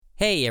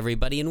Hey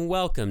everybody, and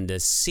welcome to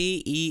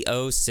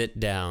CEO Sit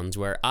Downs,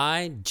 where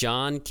I,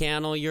 John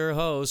Cannell, your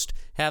host,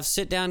 have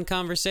sit-down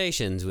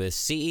conversations with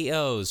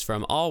CEOs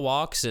from all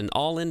walks and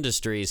all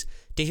industries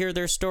to hear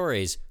their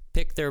stories,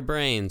 pick their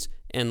brains,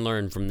 and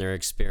learn from their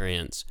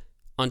experience.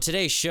 On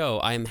today's show,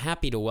 I am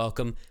happy to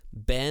welcome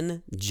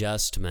Ben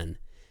Justman.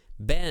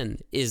 Ben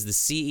is the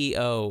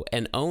CEO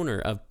and owner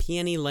of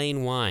Peony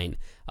Lane Wine,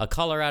 a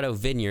Colorado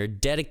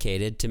vineyard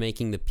dedicated to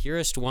making the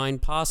purest wine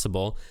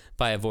possible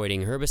by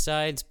avoiding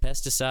herbicides,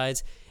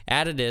 pesticides,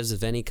 additives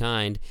of any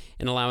kind,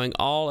 and allowing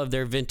all of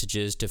their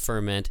vintages to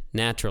ferment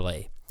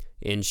naturally.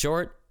 In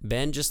short,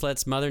 Ben just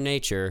lets Mother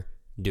Nature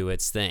do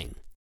its thing.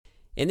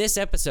 In this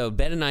episode,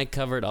 Ben and I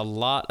covered a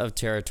lot of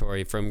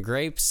territory, from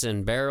grapes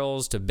and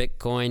barrels to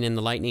Bitcoin and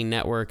the Lightning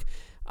Network.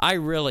 I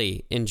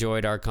really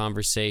enjoyed our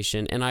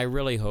conversation, and I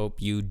really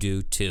hope you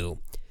do too.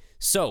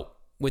 So,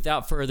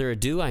 without further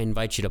ado, I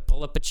invite you to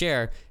pull up a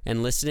chair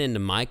and listen in to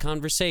my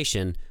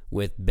conversation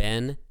with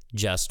Ben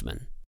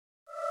Justman.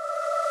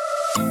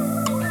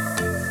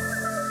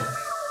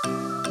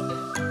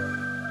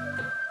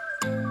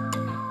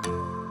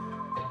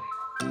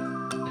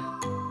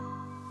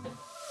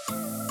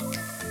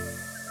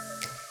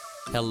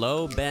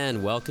 Hello,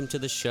 Ben. Welcome to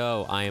the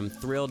show. I am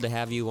thrilled to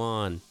have you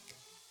on.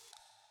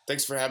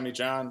 Thanks for having me,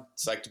 John.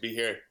 It's like to be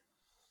here.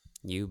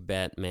 You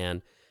bet,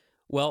 man.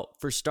 Well,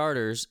 for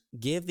starters,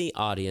 give the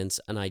audience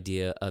an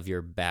idea of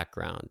your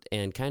background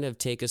and kind of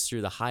take us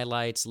through the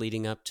highlights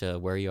leading up to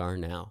where you are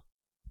now.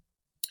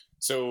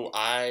 So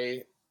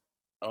I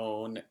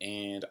own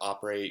and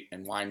operate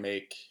and wine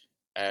make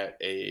at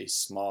a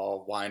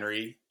small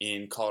winery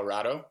in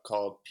Colorado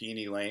called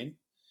Peony Lane.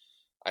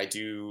 I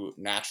do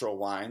natural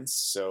wines,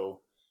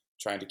 so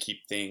trying to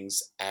keep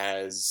things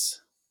as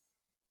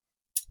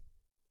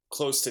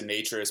close to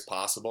nature as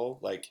possible,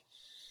 like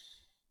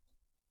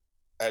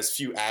as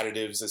few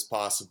additives as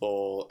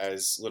possible,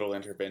 as little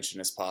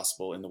intervention as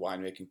possible in the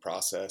winemaking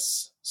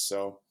process.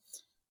 So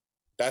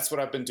that's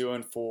what I've been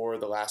doing for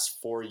the last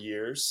 4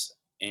 years,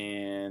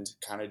 and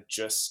kind of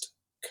just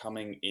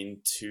coming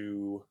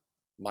into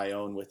my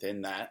own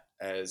within that,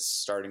 as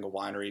starting a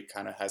winery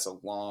kind of has a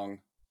long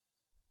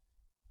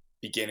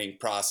beginning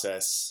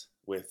process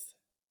with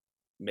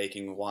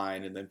making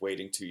wine and then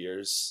waiting 2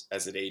 years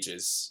as it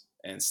ages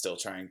and still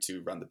trying to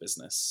run the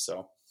business.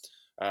 So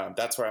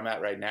that's where I'm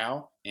at right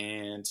now,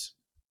 and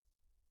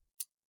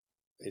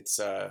it's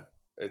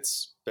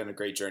been a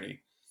great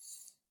journey.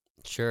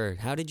 Sure.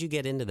 How did you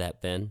get into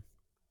that, Ben?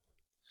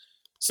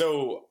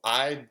 So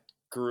I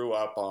grew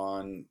up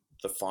on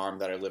the farm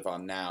that I live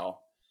on now,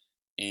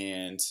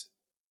 and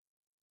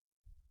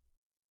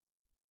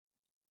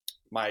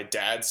my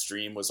dad's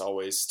dream was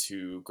always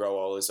to grow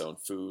all his own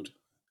food.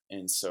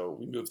 And so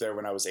we moved there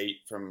when I was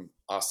 8 from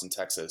Austin,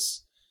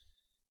 Texas.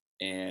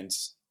 And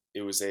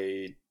it was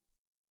a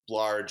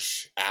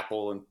large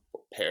apple and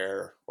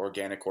pear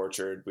organic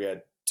orchard. We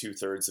had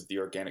 2/3 of the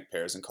organic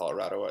pears in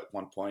Colorado at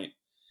one point.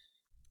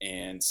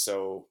 And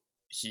so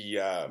he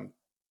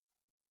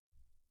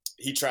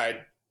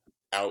tried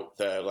out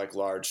the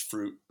large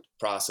fruit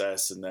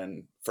process, and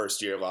then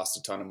first year lost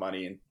a ton of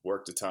money and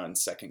worked a ton.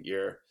 Second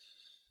year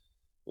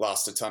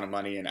lost a ton of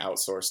money and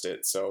outsourced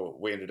it. So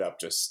we ended up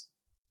just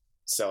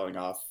selling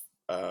off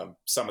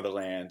some of the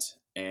land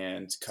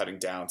and cutting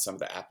down some of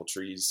the apple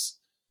trees.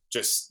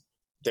 Just,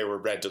 they were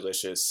Red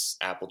Delicious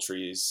apple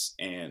trees,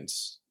 and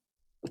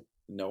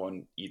no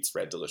one eats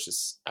Red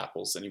Delicious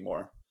apples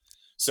anymore.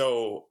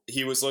 So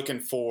he was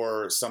looking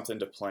for something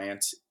to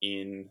plant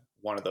in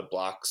one of the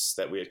blocks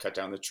that we had cut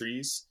down the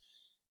trees.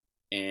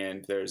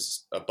 And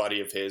there's a buddy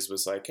of his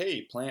was like,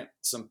 "Hey, plant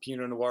some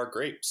Pinot Noir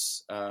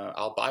grapes.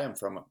 I'll buy them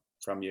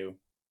from you."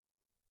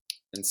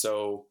 And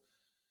so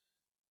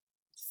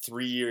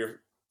 3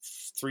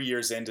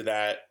 years into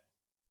that,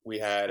 we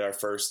had our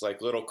first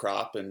little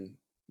crop, and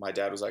my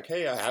dad was like,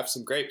 "Hey, I have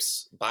some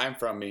grapes, buy them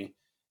from me."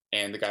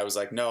 And the guy was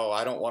like, "No,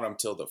 I don't want them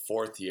till the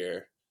 4th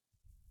year,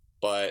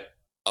 but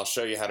I'll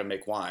show you how to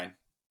make wine."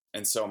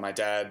 And so my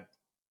dad,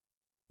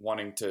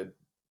 wanting to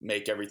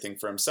make everything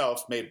for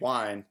himself, made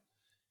wine,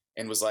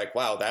 and was like,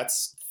 "Wow,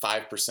 that's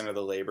 5% of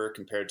the labor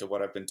compared to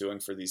what I've been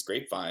doing for these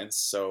grapevines."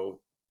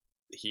 So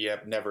he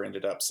never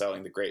ended up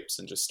selling the grapes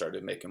and just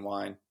started making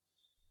wine.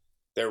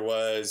 There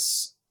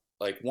was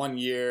 1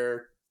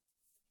 year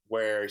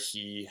where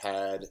he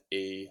had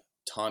a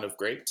ton of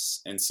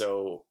grapes. And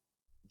so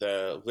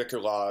the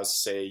liquor laws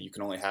say you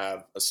can only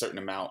have a certain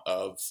amount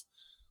of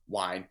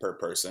wine per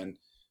person,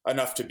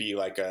 enough to be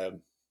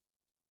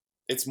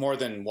it's more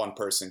than one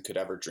person could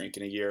ever drink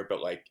in a year.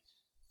 But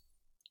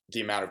the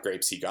amount of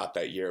grapes he got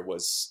that year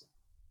was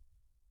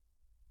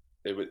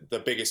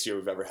the biggest year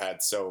we've ever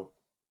had. So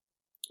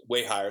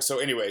way higher. So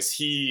anyways,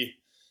 he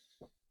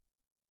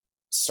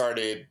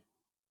started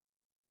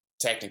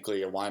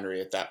technically a winery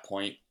at that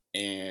point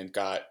and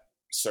got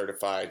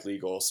certified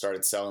legal,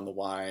 started selling the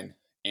wine,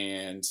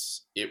 and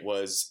it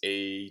was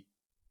a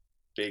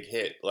big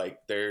hit.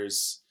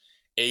 There's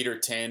 8 or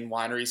 10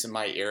 wineries in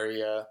my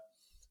area,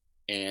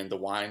 and the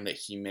wine that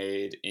he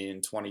made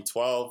in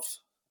 2012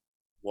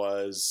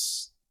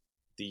 was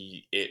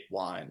the it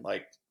wine.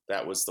 Like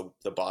that was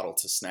the bottle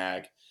to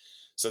snag.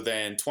 So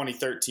then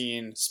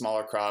 2013,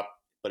 smaller crop,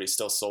 but he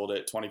still sold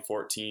it.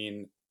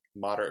 2014,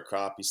 moderate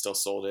crop, he still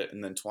sold it.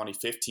 And then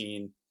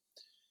 2015,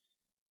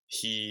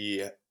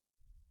 he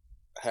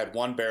had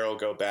one barrel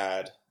go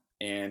bad.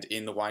 And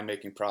in the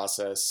winemaking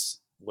process,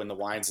 when the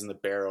wine's in the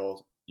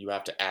barrel, you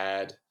have to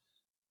add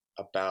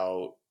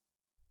about,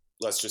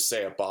 let's just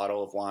say, a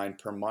bottle of wine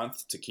per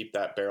month to keep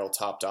that barrel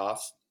topped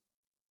off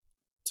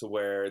to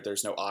where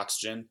there's no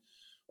oxygen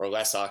or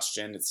less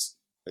oxygen.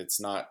 It's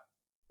not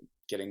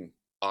getting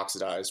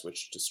oxidized,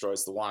 which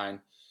destroys the wine.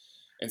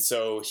 And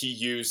so he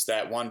used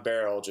that one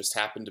barrel, just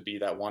happened to be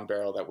that one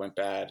barrel that went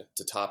bad,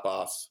 to top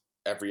off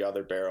every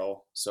other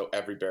barrel. So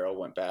every barrel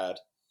went bad.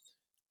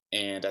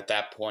 And at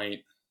that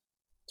point,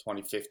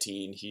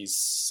 2015, he's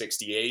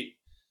 68.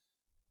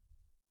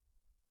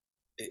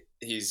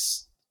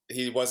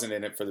 He wasn't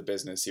in it for the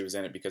business. He was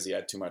in it because he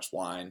had too much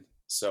wine.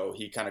 So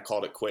he kind of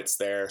called it quits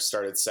there,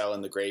 started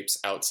selling the grapes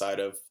outside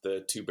of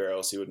the 2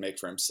 barrels he would make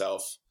for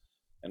himself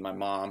and my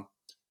mom.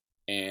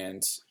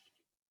 And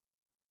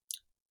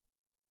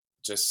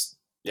just,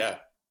 yeah,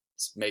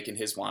 making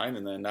his wine.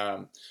 And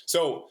then,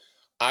 so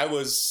I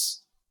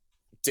was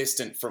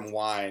distant from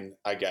wine,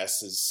 I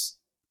guess, is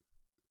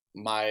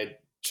my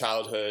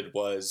childhood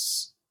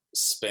was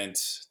spent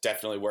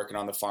definitely working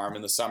on the farm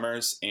in the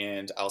summers.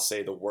 And I'll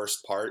say the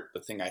worst part,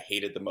 the thing I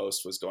hated the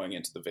most, was going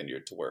into the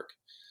vineyard to work.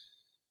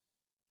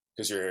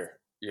 Because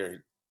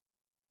you're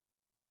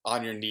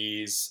on your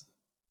knees,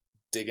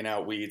 digging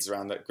out weeds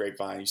around that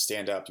grapevine. You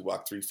stand up, you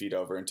walk 3 feet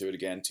over and do it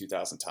again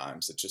 2,000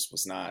 times. It just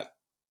was not,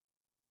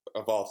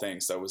 of all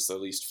things, that was the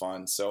least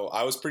fun. So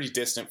I was pretty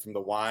distant from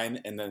the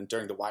wine. And then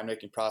during the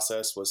winemaking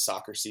process was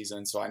soccer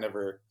season. So I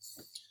never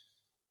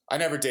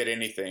did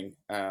anything.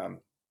 And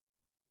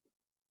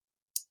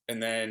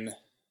then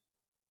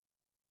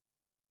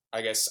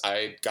I guess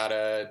I got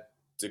a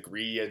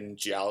degree in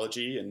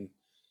geology, and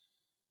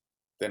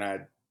then I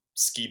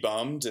ski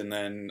bummed, and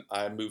then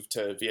I moved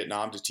to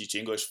Vietnam to teach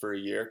English for a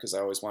year because I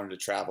always wanted to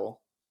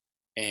travel.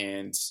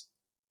 And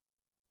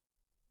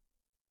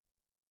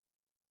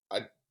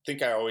I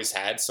think I always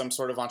had some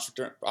sort of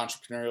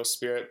entrepreneurial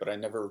spirit, but I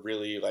never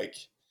really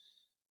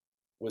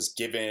was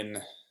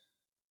given.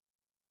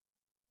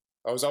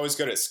 I was always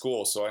good at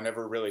school, so I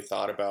never really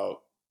thought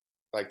about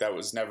I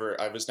was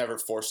never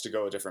forced to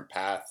go a different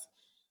path.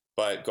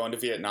 But going to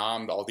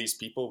Vietnam, all these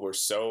people were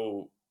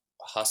so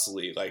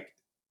hustly. Like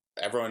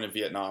everyone in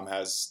Vietnam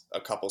has a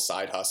couple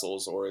side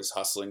hustles or is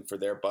hustling for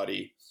their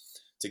buddy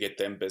to get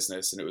them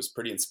business. And it was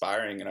pretty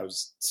inspiring. And I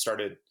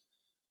started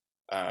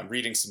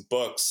reading some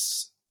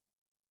books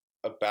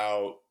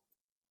about,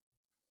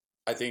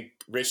 I think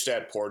Rich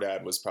Dad, Poor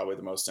Dad was probably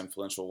the most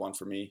influential one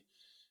for me.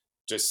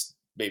 Just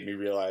made me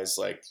realize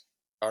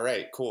all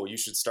right, cool, you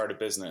should start a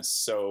business.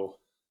 So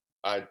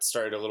I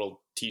started a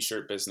little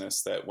t-shirt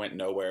business that went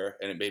nowhere,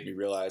 and it made me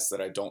realize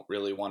that I don't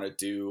really want to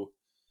do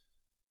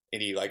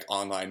any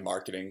online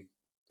marketing.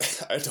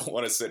 I don't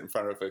want to sit in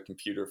front of a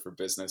computer for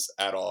business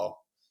at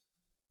all.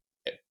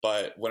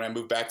 But when I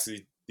moved back to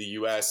the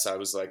US, I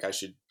was like, I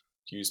should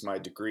use my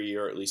degree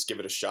or at least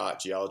give it a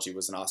shot. Geology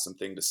was an awesome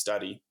thing to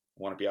study.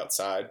 I want to be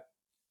outside.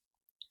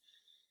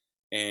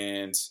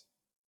 And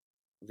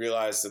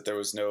realized that there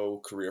was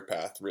no career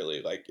path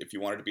really. If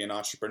you wanted to be an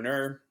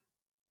entrepreneur,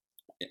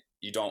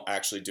 you don't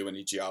actually do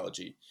any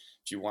geology.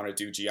 If you want to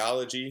do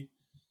geology,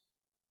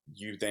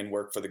 you then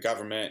work for the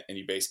government and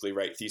you basically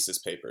write thesis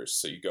papers.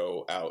 So you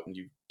go out and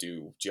you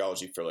do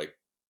geology for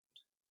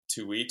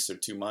 2 weeks or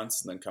 2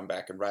 months and then come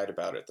back and write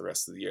about it the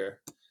rest of the year.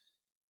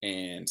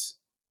 And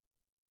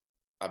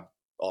I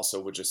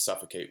also would just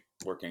suffocate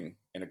working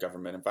in a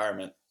government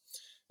environment.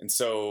 And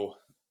so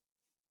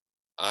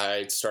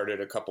I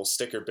started a couple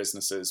sticker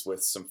businesses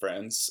with some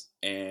friends,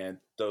 and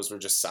those were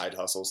just side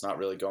hustles, not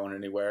really going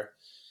anywhere,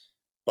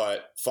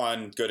 but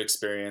fun, good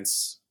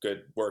experience,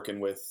 good working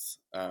with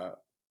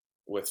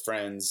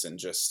friends and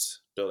just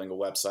building a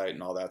website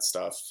and all that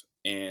stuff.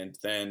 And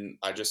then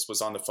I just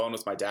was on the phone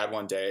with my dad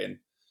one day and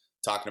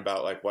talking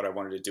about what I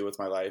wanted to do with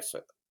my life. I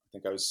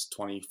think I was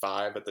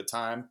 25 at the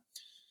time.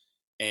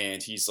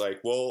 And he's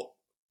like, well,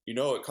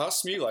 it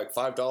costs me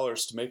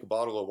 $5 to make a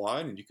bottle of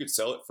wine, and you could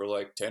sell it for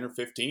 10 or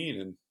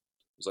 15. And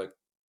I was like,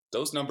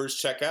 those numbers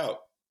check out.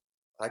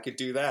 I could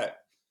do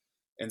that.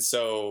 And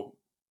so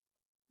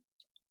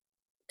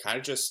kind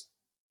of just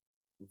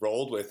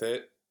rolled with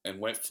it and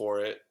went for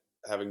it,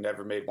 having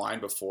never made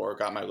wine before,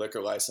 got my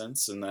liquor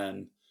license. And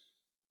then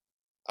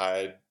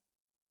I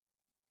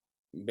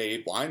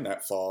made wine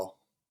that fall.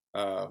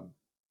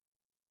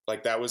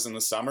 That was in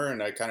the summer,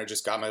 and I kind of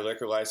just got my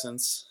liquor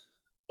license,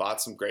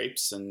 bought some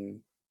grapes, and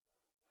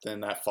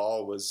then that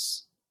fall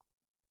was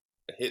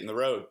hitting the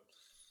road.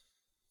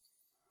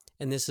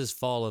 And this is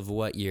fall of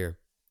what year?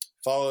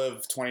 Fall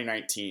of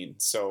 2019.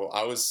 So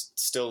I was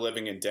still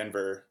living in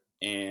Denver,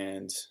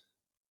 and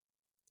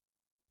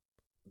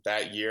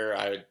that year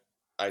I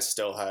was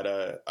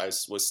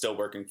still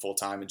working full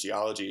time in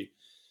geology,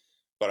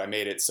 but I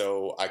made it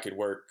so I could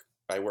work.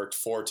 I worked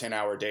 4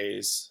 10-hour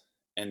days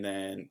And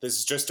then this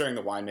is just during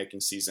the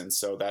winemaking season.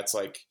 So that's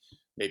like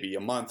maybe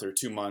a month or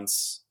 2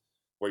 months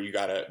where you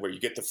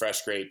get the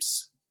fresh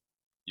grapes,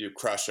 you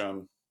crush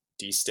them,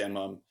 destem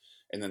them,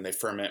 and then they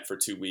ferment for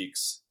 2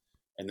 weeks,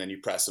 and then you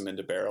press them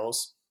into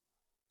barrels.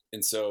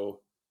 And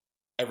so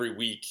every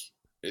week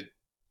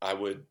I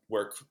would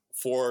work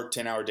 4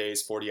 10-hour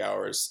days, 40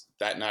 hours.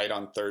 That night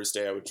on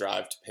Thursday, I would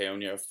drive to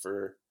Peony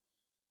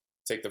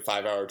take the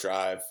 5-hour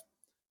drive,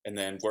 and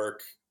then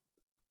work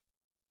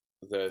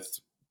the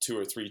 2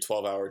 or 3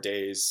 12-hour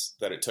days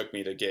that it took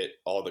me to get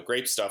all the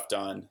grape stuff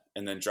done,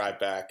 and then drive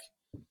back,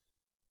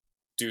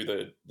 do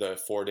the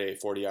 4-day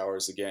 40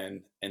 hours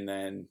again. And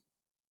then,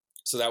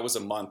 so that was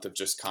a month of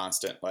just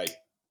constant, like,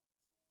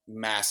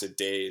 massive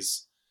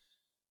days.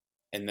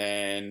 And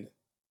then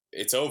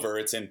it's over,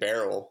 it's in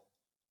barrel,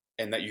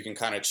 and that you can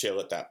kind of chill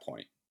at that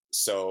point.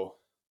 So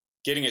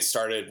getting it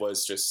started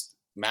was just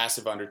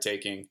massive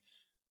undertaking.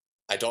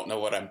 I don't know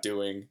what I'm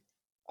doing.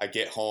 I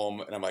get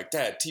home and I'm like,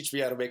 Dad, teach me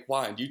how to make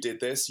wine. You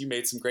did this. You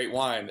made some great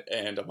wine.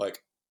 And I'm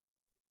like,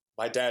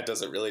 my dad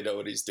doesn't really know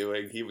what he's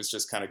doing. He was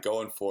just kind of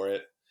going for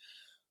it.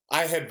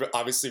 I had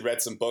obviously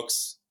read some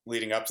books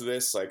leading up to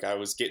this. Like, I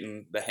was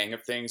getting the hang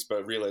of things,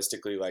 but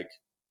realistically, like,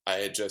 I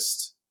had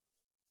just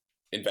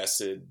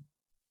invested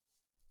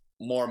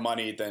more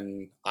money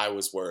than I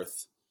was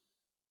worth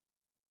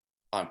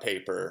on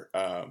paper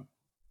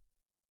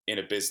in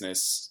a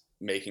business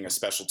making a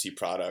specialty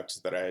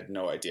product that I had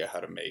no idea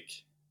how to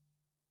make.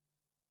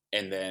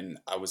 And then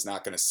I was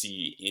not going to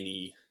see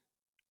any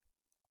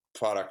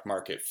product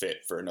market fit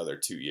for another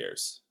 2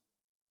 years.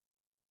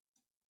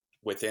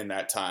 Within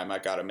that time, I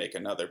got to make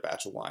another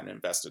batch of wine and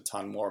invest a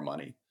ton more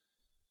money.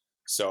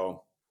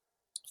 So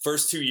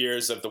first 2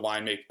 years of the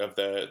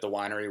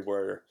winery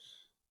were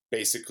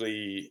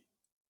basically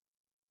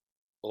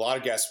a lot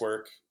of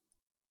guesswork,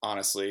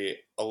 honestly,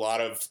 a lot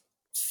of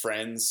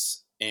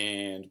friends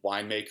and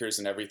winemakers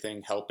and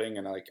everything helping.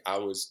 And like,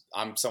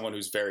 I'm someone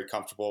who's very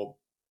comfortable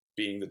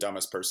being the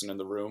dumbest person in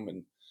the room.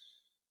 And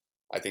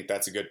I think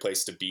that's a good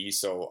place to be.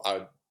 So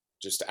I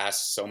just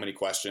asked so many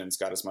questions,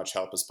 got as much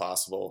help as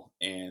possible.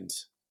 And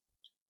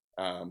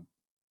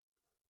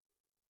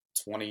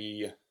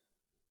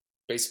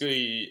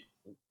basically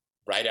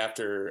right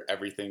after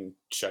everything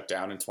shut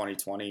down in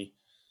 2020,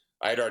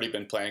 I had already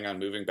been planning on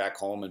moving back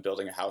home and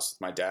building a house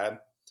with my dad.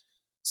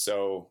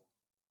 So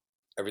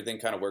everything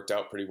kind of worked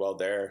out pretty well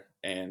there.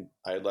 And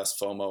I had less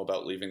FOMO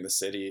about leaving the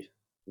city.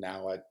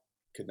 Now I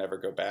could never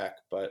go back.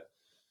 But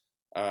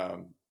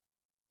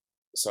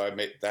so I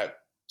made that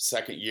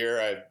second year,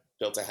 I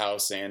built a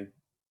house and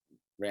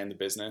ran the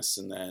business.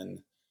 And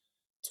then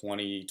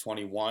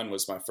 2021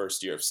 was my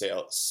first year of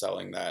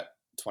selling that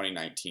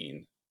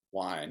 2019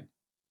 wine.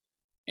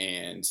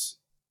 And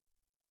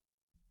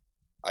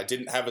I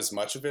didn't have as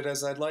much of it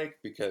as I'd like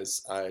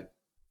because I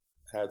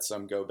had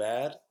some go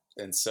bad.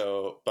 And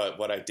so, but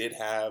what I did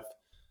have,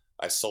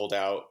 I sold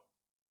out,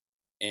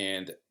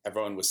 and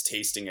everyone was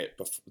tasting it.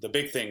 The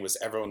big thing was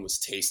everyone was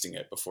tasting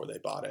it before they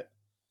bought it.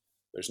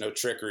 There's no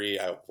trickery.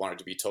 I wanted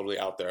to be totally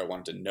out there. I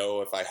wanted to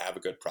know if I have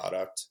a good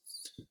product.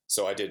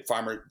 So I did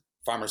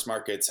farmers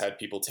markets, had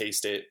people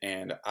taste it.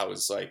 And I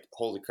was like,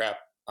 holy crap,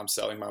 I'm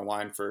selling my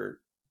wine for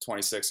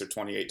 $26 or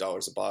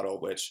 $28 a bottle,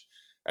 which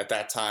at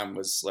that time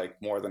was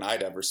like more than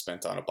I'd ever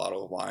spent on a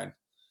bottle of wine.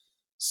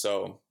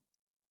 So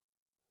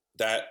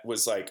that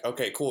was like,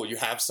 okay, cool, you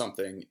have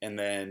something. And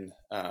then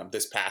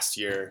this past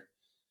year,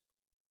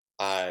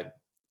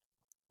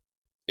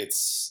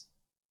 it's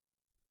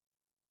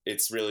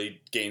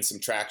really gained some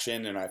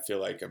traction, and I feel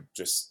like I'm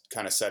just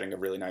kind of setting a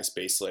really nice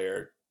base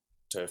layer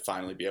to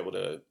finally be able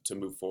to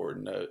move forward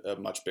in a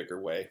much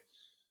bigger way.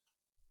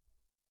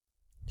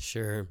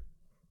 Sure.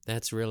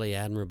 That's really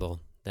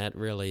admirable. That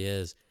really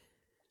is.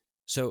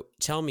 So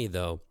tell me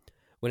though,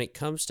 when it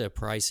comes to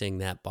pricing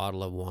that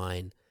bottle of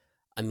wine,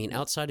 I mean,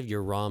 outside of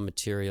your raw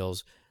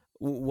materials,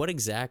 how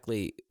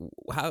exactly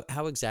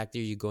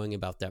are you going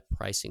about that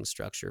pricing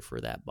structure for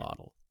that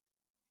bottle?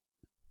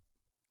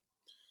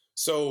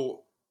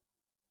 So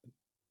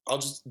I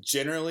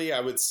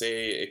would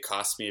say it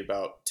cost me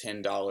about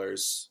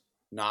 $10,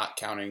 not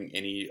counting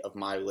any of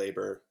my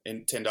labor,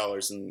 and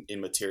 $10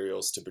 in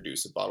materials to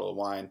produce a bottle of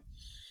wine.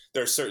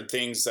 There are certain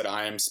things that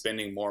I am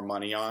spending more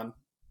money on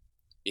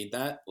in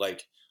that.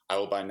 Like, I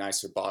will buy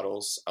nicer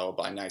bottles, I will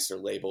buy nicer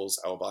labels,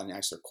 I will buy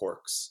nicer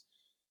corks.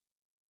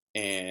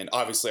 And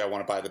obviously I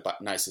want to buy the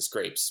nicest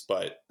grapes,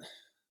 but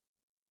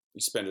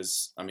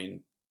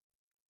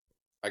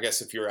I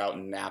guess if you're out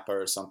in Napa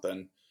or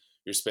something,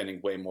 you're spending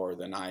way more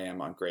than I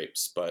am on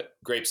grapes, but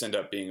grapes end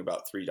up being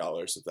about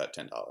 $3 of that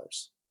 $10.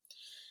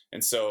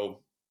 And so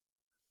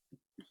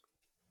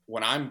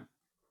when I'm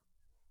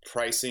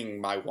pricing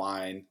my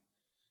wine,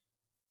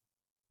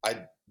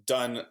 I've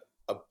done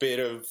a bit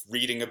of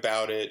reading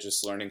about it,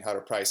 just learning how to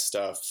price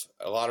stuff.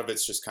 A lot of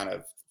it's just kind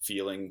of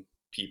feeling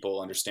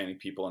people, understanding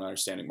people, and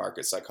understanding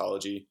market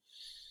psychology.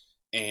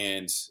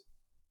 And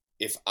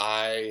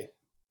I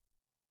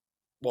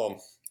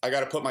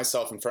got to put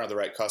myself in front of the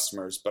right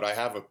customers, but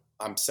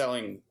I'm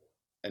selling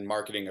and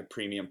marketing a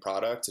premium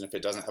product. And if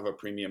it doesn't have a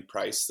premium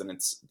price,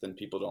 then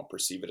people don't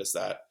perceive it as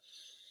that.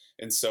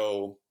 And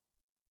so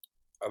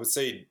I would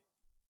say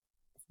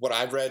what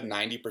I've read,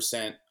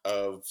 90%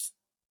 of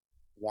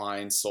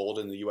wine sold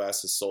in the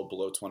US is sold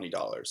below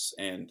 $20.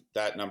 And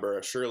that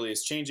number surely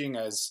is changing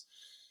as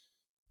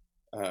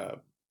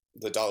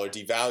the dollar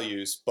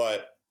devalues.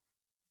 But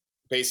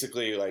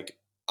basically, like,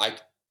 I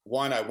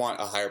want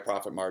a higher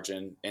profit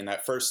margin. And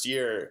that first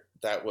year,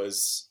 I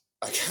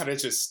kind of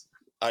just,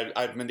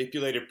 I've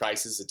manipulated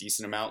prices a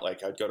decent amount.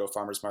 Like, I'd go to a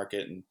farmer's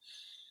market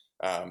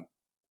and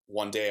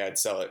one day I'd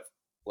sell it.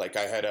 Like,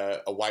 I had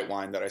a white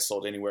wine that I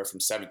sold anywhere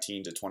from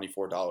 $17 to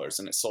 $24,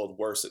 and it sold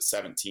worse at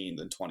 17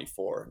 than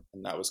 24.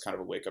 And that was kind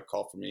of a wake up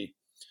call for me.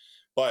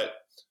 But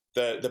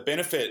the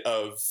benefit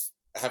of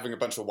having a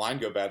bunch of wine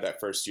go bad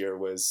that first year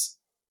was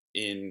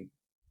in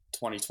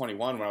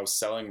 2021, when I was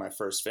selling my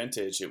first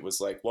vintage, it was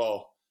like,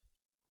 well,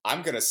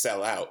 I'm going to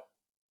sell out.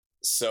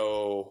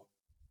 So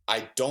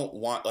I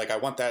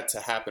want that to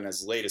happen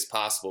as late as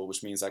possible,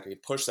 which means I can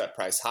push that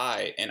price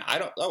high. And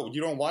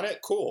you don't want it?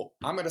 Cool.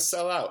 I'm going to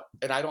sell out,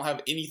 and I don't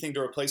have anything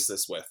to replace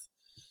this with.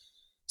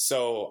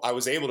 So I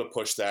was able to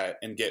push that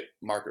and get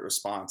market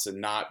response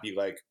and not be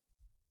like,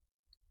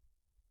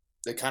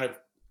 it kind of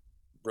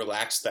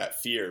relaxed that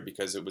fear,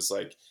 because it was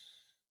like,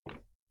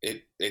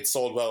 it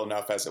sold well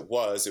enough as it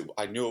was.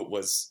 I knew it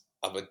was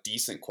of a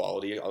decent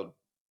quality.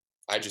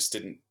 I just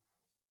didn't,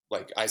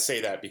 like, I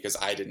say that because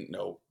I didn't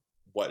know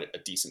what a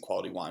decent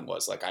quality wine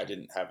was. Like, I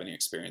didn't have any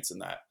experience in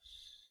that.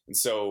 And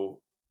so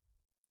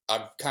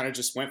I've kind of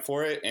just went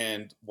for it.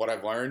 And what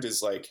I've learned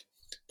is, like,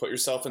 put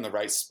yourself in the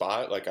right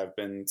spot. Like, I've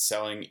been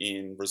selling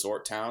in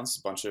resort towns,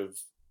 a bunch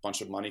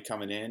of money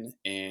coming in.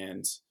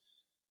 And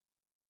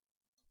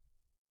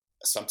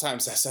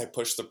sometimes as I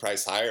push the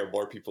price higher,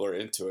 more people are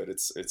into it.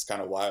 It's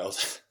kind of wild.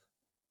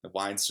 The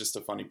wine's just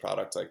a funny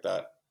product like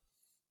that.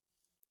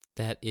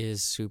 That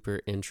is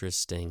super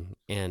interesting.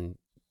 And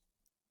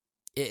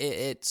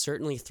it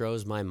certainly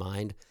throws my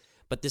mind.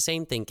 But the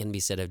same thing can be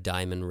said of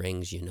diamond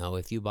rings. You know,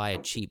 if you buy a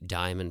cheap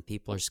diamond,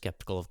 people are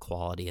skeptical of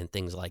quality and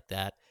things like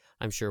that.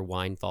 I'm sure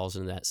wine falls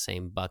into that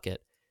same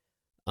bucket.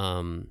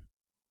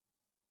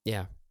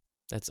 Yeah,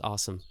 that's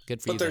awesome.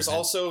 Good for you. But there's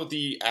also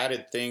the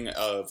added thing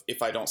of,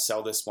 if I don't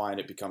sell this wine,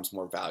 it becomes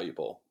more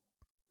valuable.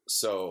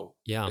 So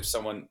yeah, if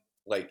someone,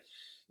 like,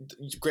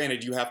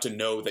 granted, you have to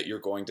know that you're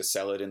going to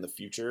sell it in the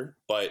future,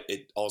 but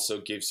it also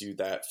gives you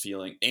that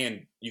feeling.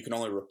 And you can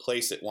only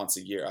replace it once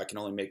a year. I can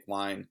only make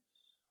wine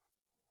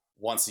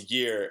once a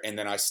year, and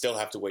then I still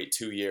have to wait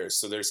 2 years.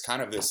 So there's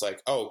kind of this,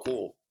 like, oh,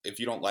 cool. If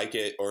you don't like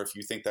it, or if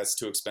you think that's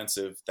too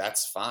expensive,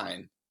 that's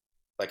fine.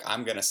 Like,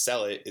 I'm going to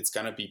sell it. It's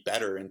going to be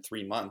better in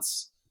 3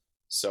 months.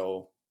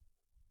 So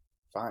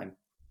fine.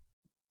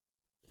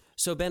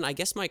 So Ben, I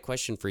guess my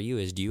question for you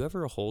is, do you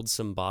ever hold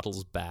some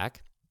bottles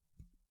back,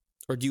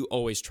 or do you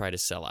always try to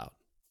sell out?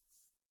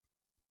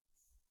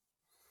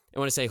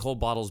 And when I say hold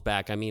bottles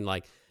back, I mean,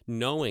 like,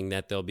 knowing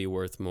that they'll be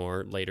worth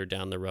more later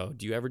down the road.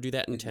 Do you ever do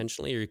that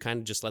intentionally, or you kind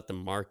of just let the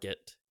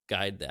market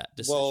guide that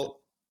decision?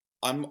 Well,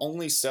 I'm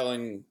only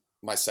selling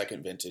my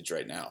second vintage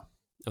right now.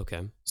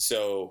 Okay.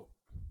 So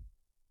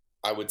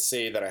I would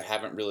say that I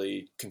haven't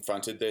really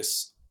confronted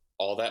this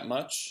all that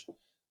much.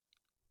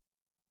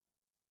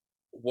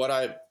 What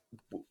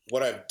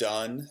I've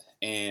done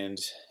and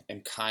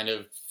am kind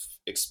of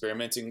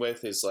experimenting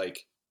with is,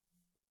 like,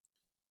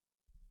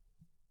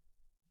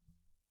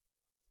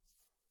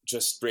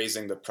 just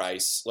raising the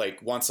price.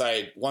 Like, once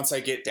I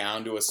get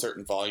down to a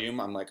certain volume,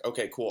 I'm like,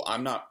 okay, cool.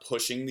 I'm not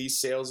pushing these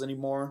sales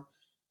anymore.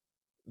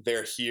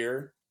 They're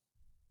here,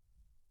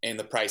 and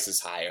the price is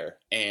higher,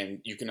 and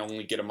you can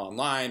only get them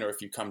online, or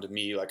if you come to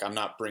me, like, I'm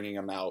not bringing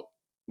them out.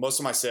 Most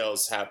of my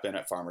sales have been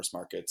at farmers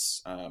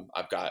markets.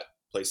 I've got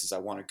places I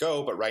want to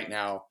go, but right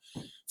now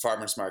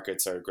farmers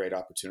markets are a great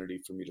opportunity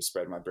for me to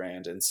spread my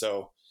brand. And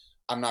so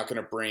I'm not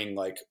going to bring,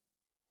 like,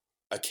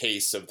 a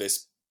case of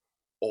this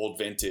old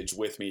vintage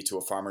with me to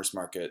a farmer's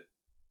market.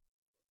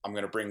 I'm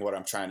going to bring what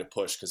I'm trying to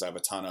push, because I have a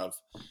ton of.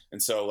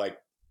 And so, like,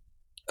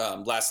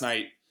 last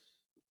night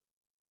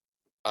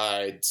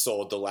I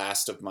sold the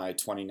last of my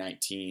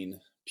 2019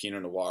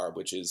 Pinot Noir,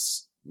 which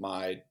is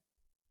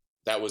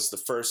that was the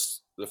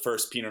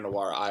first Pinot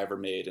Noir I ever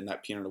made. And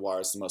that Pinot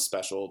Noir is the most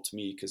special to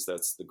me because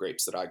that's the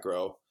grapes that I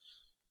grow.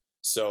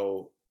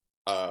 So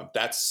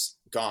that's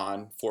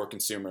gone for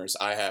consumers.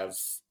 I have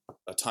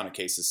a ton of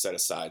cases set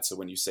aside. So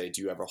when you say,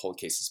 do you ever hold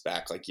cases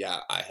back? Like, yeah,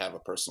 I have a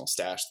personal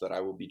stash that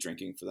I will be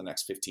drinking for the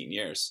next 15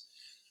 years.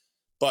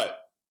 But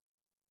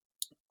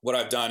what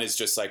I've done is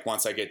just, like,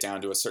 once I get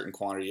down to a certain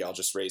quantity, I'll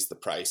just raise the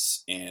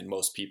price, and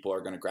most people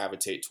are going to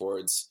gravitate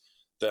towards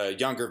the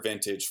younger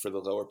vintage for the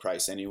lower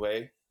price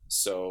anyway.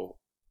 So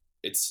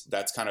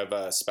that's kind of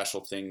a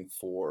special thing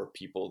for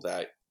people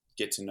that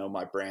get to know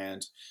my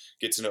brand,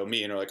 get to know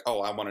me, and are like,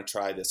 oh, I want to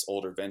try this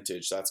older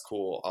vintage. That's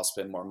cool. I'll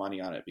spend more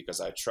money on it because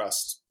I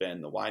trust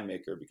Ben, the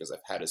winemaker, because I've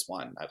had his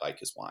wine and I like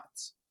his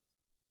wines.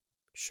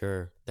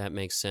 Sure, that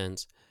makes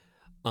sense.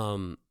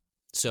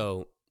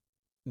 So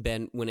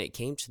Ben, when it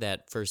came to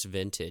that first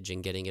vintage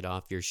and getting it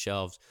off your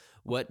shelves,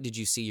 what did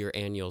you see your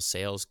annual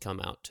sales come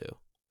out to?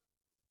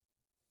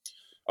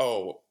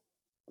 Oh,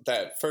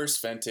 that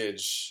first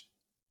vintage,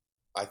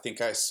 I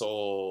think I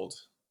sold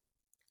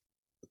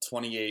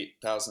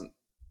 28,000.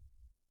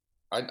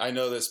 I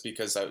know this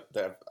because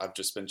I've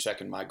just been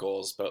checking my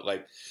goals, but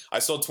like I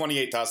sold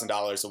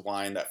 $28,000 of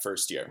wine that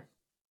first year.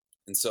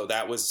 And so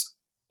that was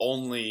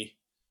only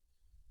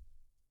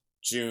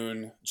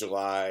June,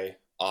 July,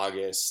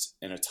 August,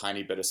 and a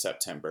tiny bit of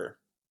September.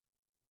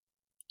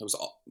 It was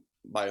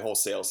my whole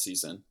sales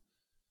season.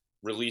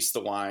 Released the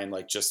wine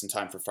like just in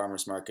time for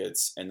farmers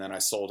markets, and then I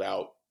sold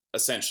out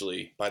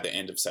essentially by the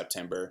end of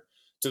September,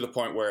 to the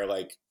point where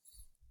like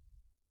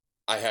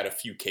I had a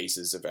few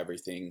cases of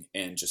everything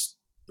and just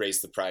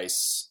raised the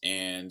price,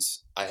 and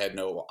I had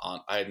no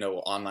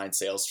online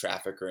sales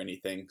traffic or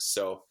anything,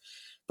 so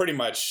pretty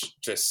much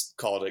just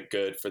called it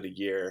good for the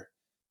year,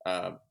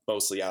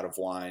 mostly out of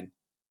wine.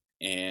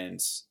 And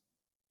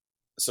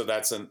so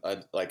that's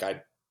like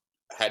I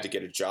had to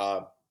get a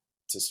job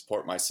to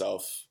support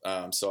myself.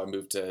 So I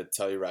moved to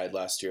Telluride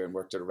last year and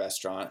worked at a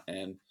restaurant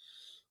and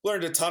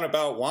learned a ton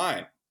about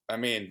wine. I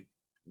mean,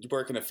 you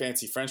work in a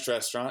fancy French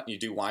restaurant, you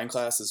do wine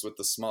classes with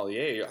the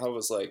sommelier. I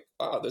was like,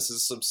 oh, this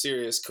is some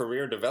serious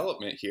career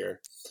development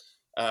here.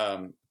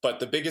 But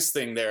the biggest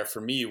thing there for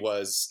me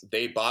was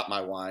they bought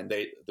my wine.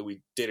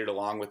 We did it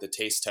along with a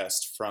taste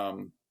test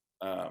from,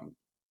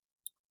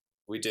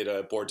 we did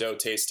a Bordeaux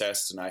taste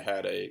test, and I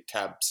had a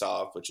Cab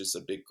Sauv, which is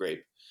a big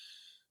grape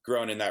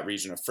grown in that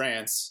region of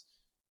France.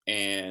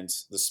 And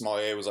the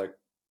sommelier was like,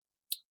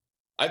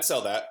 I'd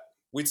sell that.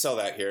 We'd sell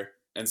that here.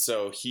 And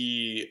so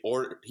he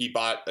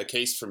bought a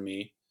case from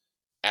me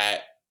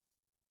at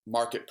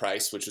market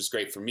price, which was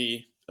great for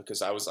me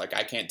because I was like,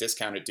 I can't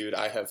discount it, dude.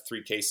 I have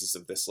 3 cases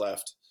of this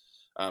left.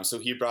 So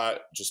he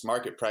brought just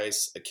market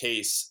price a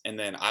case, and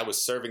then I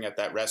was serving at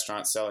that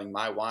restaurant selling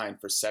my wine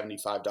for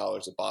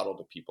 $75 a bottle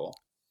to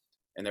people,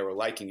 and they were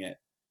liking it.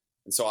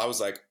 And so I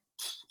was like,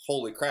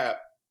 holy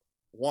crap.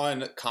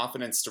 1,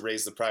 confidence to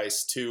raise the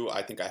price. 2,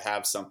 I think I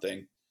have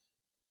something.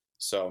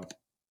 So,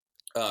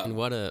 and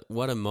what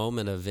a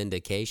moment of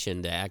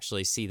vindication to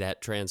actually see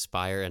that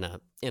transpire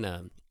in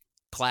a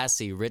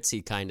classy,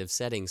 ritzy kind of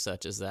setting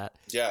such as that.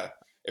 Yeah.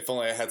 If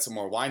only I had some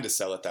more wine to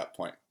sell at that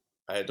point.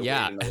 I had to wait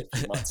another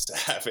few months to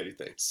have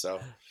anything. So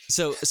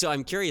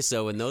I'm curious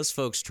though, when those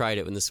folks tried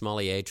it, when the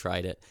sommelier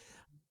tried it,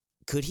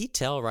 could he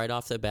tell right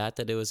off the bat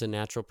that it was a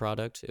natural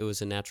product? It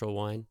was a natural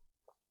wine?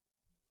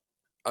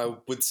 I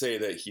would say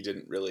that he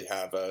didn't really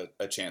have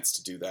a chance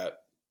to do that,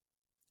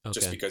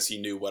 just because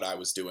he knew what I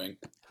was doing.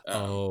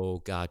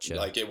 Gotcha.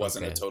 Like it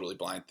wasn't a totally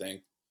blind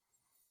thing.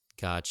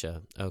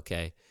 Gotcha.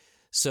 Okay.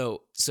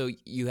 So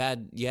you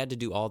had to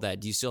do all that.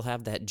 Do you still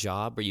have that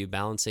job? Are you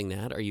balancing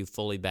that? Or are you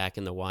fully back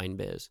in the wine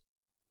biz?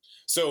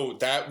 So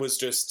that was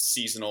just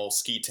seasonal.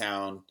 Ski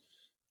Town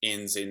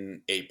ends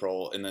in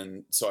April. And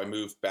then, so I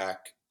moved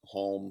back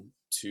home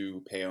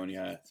to Peony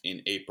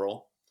in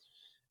April.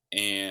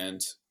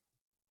 And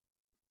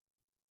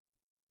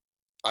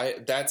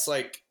that's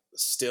like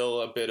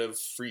still a bit of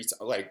free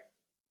time. Like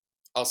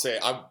I'll say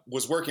I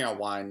was working on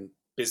wine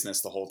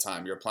business the whole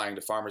time. You're applying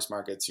to farmers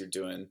markets, you're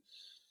doing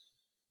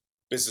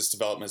business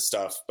development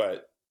stuff,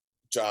 but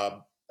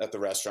job at the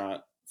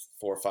restaurant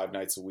 4 or 5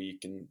 nights a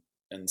week,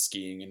 and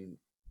skiing, and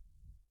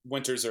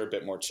winters are a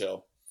bit more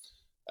chill.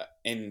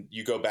 And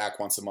you go back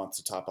once a month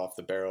to top off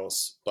the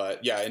barrels.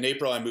 But yeah, in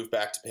April, I moved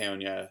back to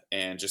Peonia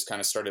and just kind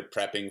of started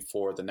prepping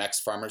for the next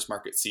farmers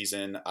market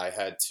season. I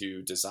had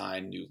to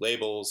design new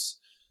labels,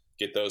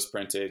 get those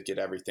printed, get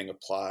everything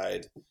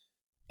applied,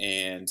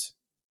 and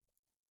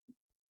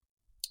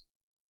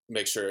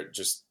make sure it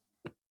just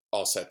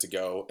all set to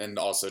go, and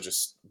also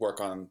just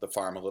work on the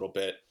farm a little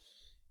bit.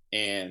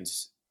 And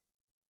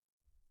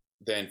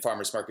then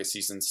farmers market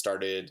season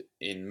started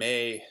in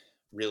May,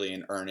 really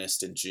in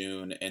earnest in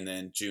June, and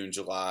then June,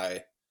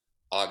 July,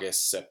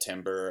 August,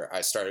 September, I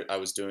started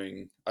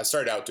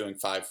out doing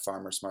 5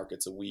 farmers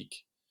markets a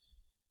week.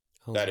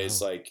 That wow.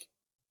 Is like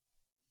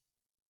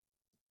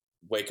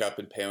wake up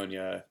in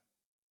Peonia,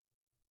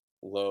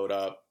 load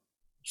up,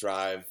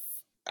 drive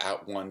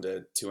out 1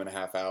 to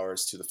 2.5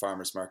 hours to the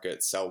farmers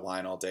market, sell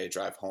wine all day,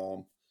 drive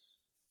home.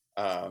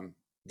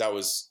 That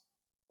was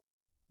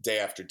day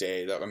after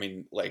day.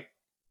 Like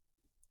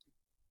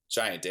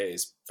giant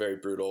days, very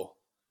brutal.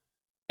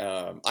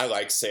 I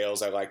like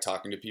sales. I like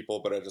talking to people,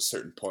 but at a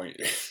certain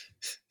point,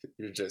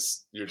 you're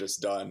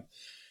just done.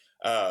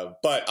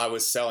 But I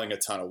was selling a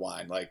ton of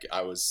wine. Like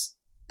I was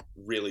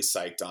really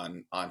psyched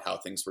on how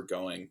things were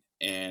going.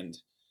 And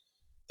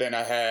then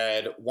I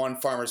had one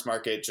farmer's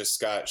market just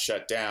got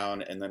shut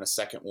down, and then a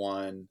second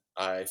one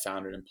I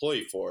found an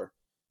employee for.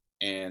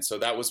 And so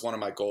that was one of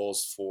my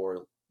goals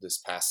for this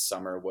past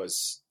summer,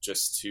 was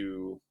just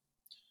to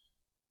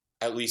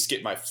at least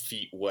get my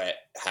feet wet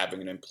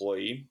having an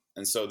employee.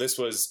 And so this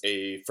was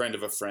a friend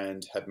of a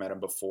friend, had met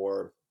him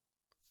before,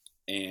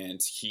 and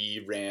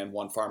he ran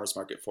one farmer's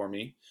market for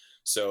me.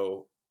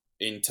 So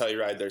in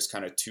Telluride, there's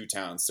kind of two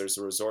towns. There's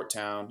the resort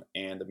town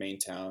and the main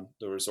town.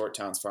 The resort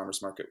town's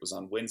farmer's market was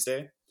on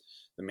Wednesday.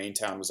 The main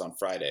town was on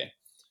Friday.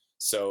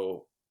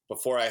 So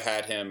before I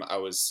had him, I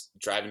was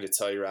driving to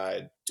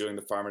Telluride, doing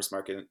the farmer's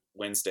market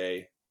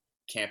Wednesday,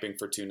 camping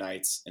for 2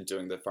 nights, and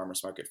doing the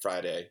farmer's market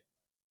Friday,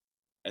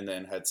 and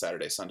then had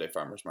Saturday, Sunday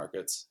farmer's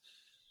markets.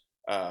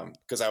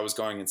 Because I was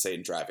going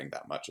insane driving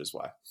that much is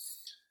why.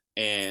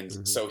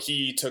 And so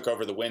he took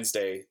over the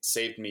Wednesday,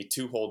 saved me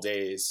 2 whole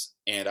days,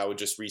 and I would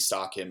just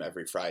restock him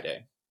every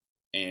Friday.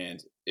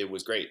 And it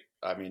was great.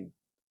 I mean,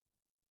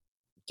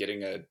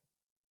 getting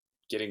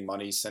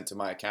money sent to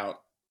my account,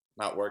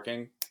 not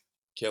working,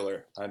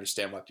 killer. I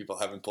understand why people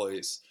have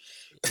employees.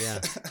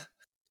 Yeah.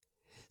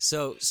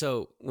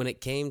 So when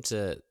it came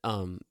to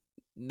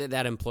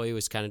that employee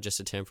was kind of just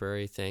a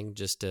temporary thing,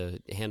 just to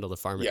handle the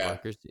farmers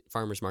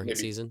market Maybe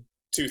season.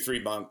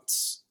 2-3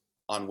 months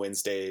on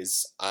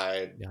Wednesdays,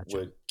 I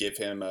would give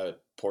him a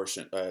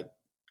portion,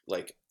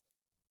 like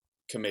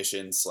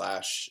commission /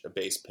 a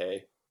base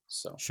pay.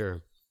 So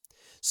sure.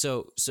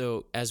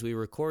 So as we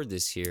record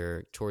this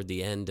here toward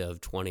the end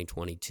of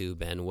 2022,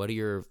 Ben, what are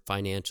your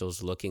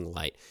financials looking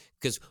like?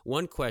 Because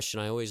one question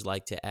I always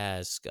like to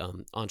ask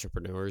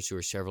entrepreneurs who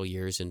are several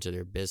years into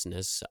their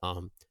business,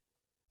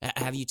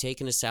 have you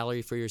taken a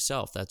salary for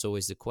yourself? That's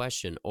always the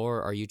question.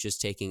 Or are you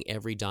just taking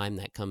every dime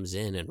that comes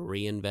in and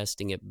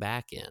reinvesting it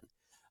back in?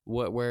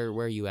 Where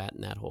are you at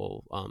in that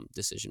whole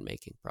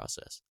decision-making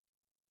process?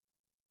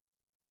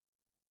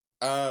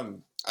 I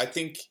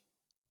think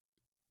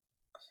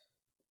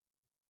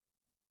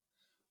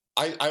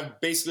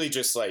I've basically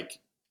just like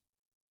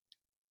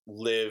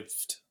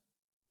lived.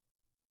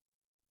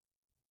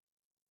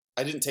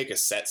 I didn't take a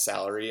set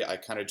salary. I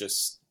kind of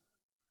just,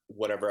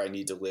 whatever I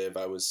need to live,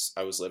 I was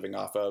living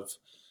off of.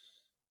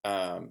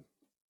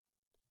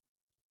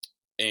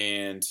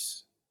 And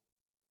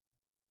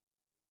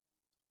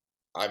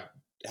I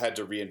had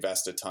to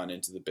reinvest a ton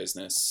into the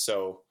business.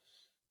 So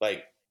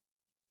like,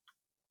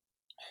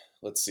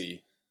 let's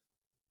see,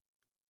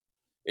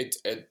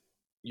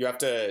 you have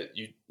to,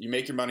 you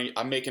make your money.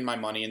 I'm making my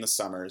money in the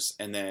summers,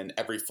 and then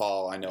every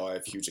fall I know I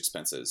have huge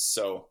expenses.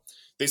 So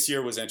this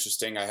year was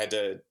interesting. I had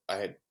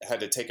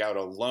to take out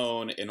a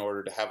loan in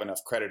order to have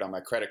enough credit on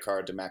my credit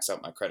card to max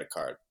out my credit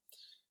card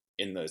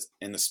in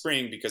the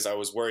spring, because I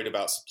was worried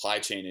about supply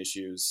chain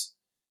issues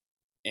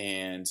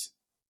and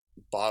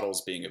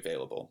bottles being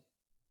available.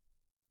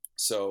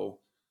 So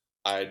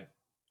I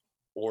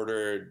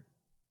ordered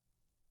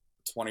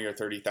 $20,000 or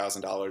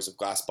 $30,000 of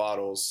glass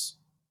bottles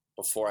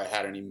before I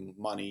had any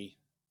money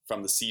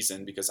from the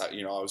season, because I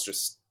was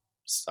just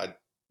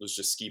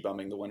ski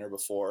bumming the winter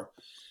before.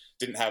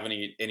 Didn't have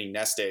any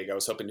nest egg. I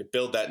was hoping to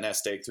build that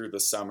nest egg through the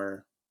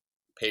summer,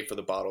 pay for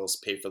the bottles,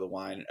 pay for the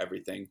wine and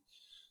everything.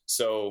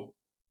 So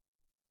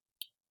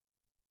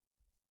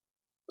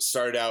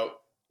started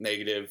out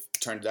negative,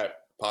 turned out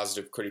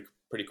positive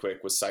pretty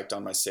quick, was psyched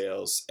on my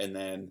sales, and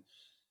then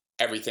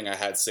everything I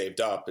had saved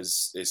up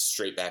is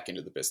straight back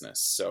into the business.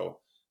 So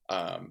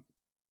 $40,000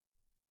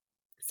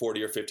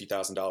 or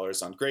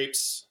 $50,000 on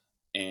grapes,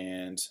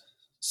 and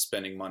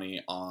spending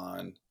money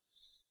on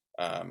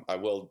I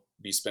will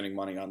be spending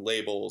money on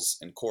labels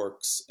and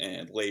corks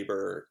and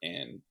labor,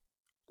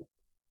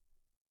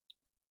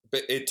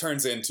 but it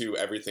turns into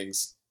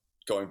everything's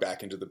going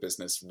back into the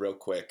business real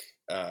quick,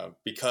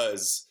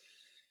 because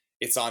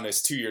it's on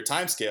this 2-year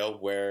time scale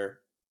where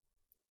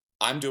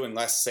I'm doing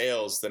less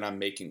sales than I'm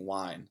making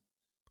wine,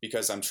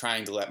 because I'm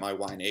trying to let my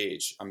wine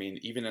age. I mean,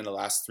 even in the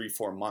last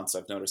 3-4 months,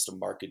 I've noticed a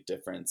marked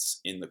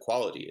difference in the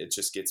quality. It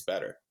just gets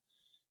better.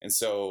 And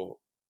so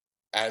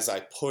as I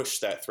push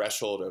that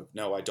threshold of,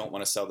 no, I don't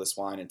want to sell this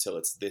wine until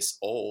it's this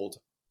old,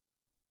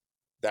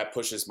 that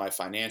pushes my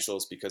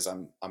financials, because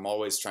I'm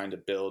always trying to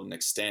build and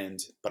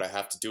extend, but I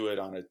have to do it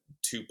on a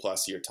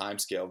 2+ year time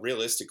scale.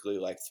 Realistically,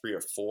 like 3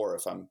 or 4,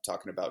 if I'm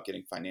talking about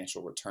getting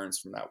financial returns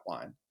from that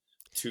wine.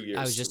 2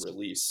 years to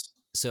release.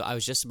 So I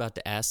was just about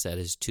to ask that.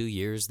 Is 2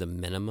 years the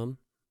minimum?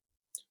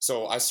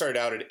 So I started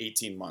out at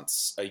 18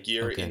 months, a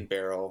year in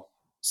barrel,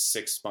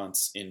 6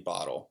 months in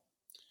bottle.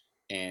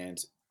 And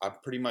I'm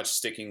pretty much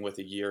sticking with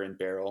a year in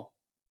barrel.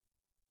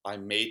 I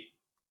may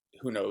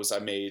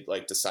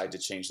like decide to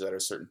change that at a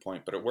certain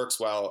point, but it works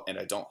well, and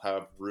I don't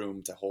have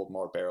room to hold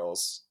more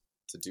barrels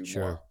to do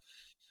more.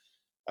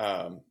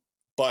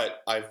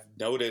 But I've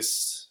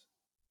noticed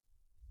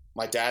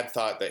my dad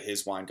thought that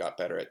his wine got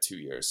better at 2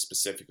 years,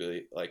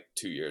 specifically like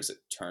 2 years, it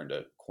turned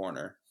a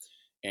corner.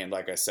 And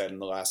like I said, in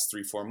the last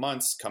 3-4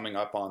 months, coming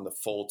up on the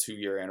full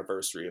 2-year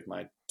anniversary of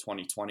my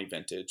 2020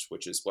 vintage,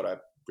 which is what I've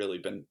really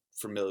been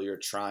familiar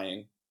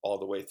trying all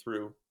the way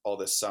through all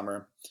this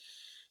summer,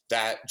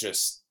 that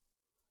just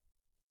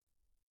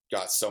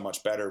got so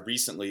much better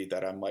recently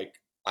that I'm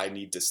like, I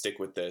need to stick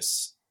with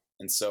this.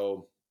 And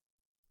so,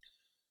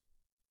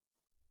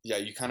 yeah,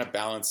 you kind of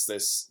balance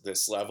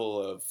this level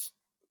of,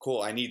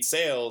 cool, I need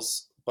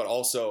sales, but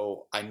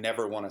also I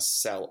never want to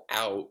sell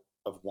out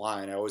of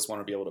wine. I always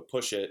want to be able to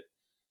push it.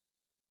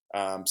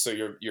 So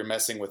you're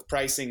messing with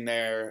pricing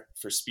there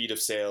for speed of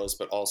sales,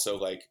 but also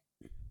like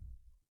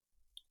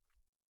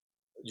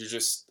you're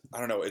just, I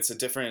don't know, it's a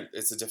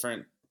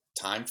different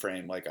time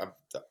frame. Like I'm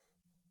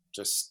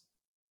just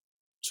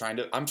trying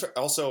to, I'm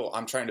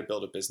trying to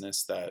build a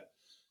business that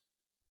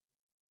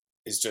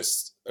is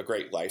just a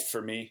great life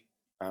for me,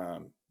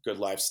 good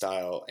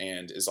lifestyle,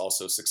 and is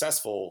also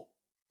successful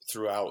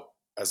throughout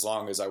as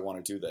long as I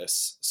want to do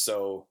this.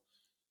 So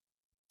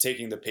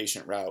taking the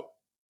patient route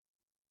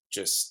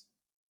just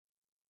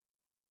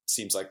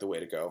seems like the way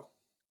to go.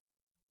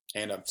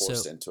 And I'm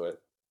forced So, into it.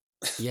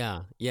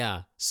 yeah,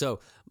 yeah.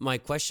 So my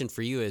question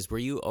for you is, were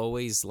you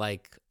always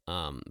like,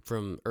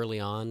 from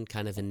early on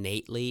kind of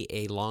innately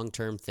a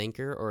long-term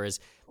thinker, or is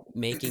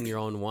making your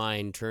own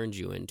wine turned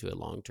you into a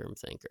long-term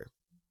thinker?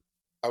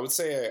 I would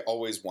say I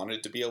always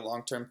wanted to be a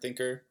long-term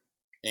thinker,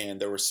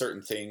 and there were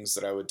certain things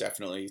that I would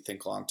definitely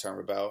think long-term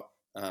about.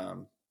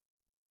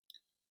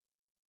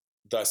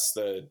 Thus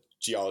the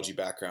geology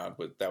background,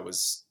 that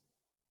was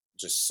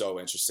just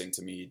so interesting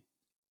to me,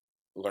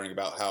 learning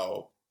about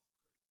how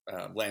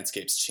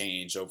landscapes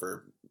change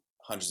over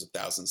hundreds of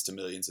thousands to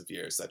millions of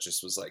years. That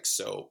just was like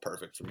so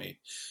perfect for me.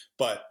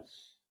 But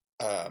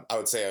I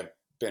would say I've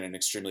been an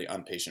extremely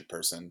impatient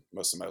person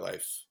most of my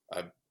life.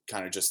 I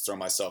kind of just throw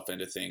myself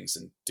into things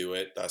and do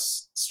it,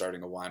 thus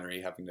starting a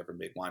winery, having never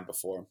made wine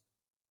before.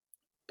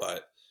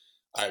 But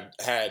I've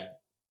had,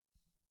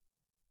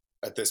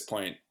 at this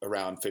point,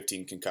 around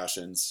 15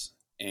 concussions,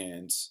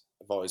 and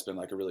I've always been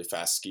like a really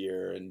fast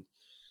skier, and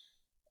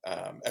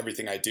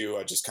everything I do,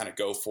 I just kind of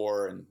go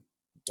for and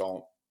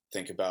don't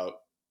think about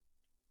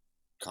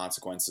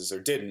consequences, or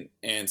didn't.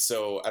 And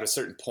so at a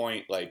certain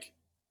point, like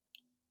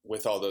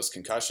with all those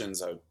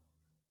concussions, I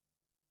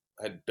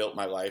had built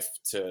my life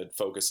to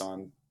focus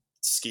on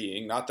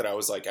skiing. Not that I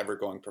was like ever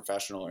going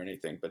professional or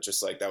anything, but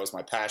just like that was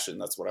my passion.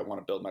 That's what I want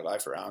to build my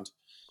life around.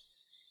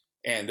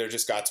 And there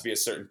just got to be a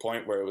certain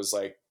point where it was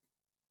like,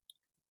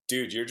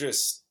 dude, you're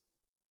just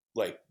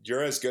like,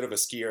 you're as good of a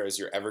skier as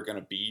you're ever going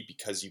to be,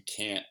 because you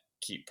can't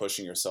keep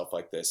pushing yourself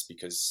like this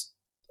because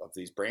of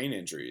these brain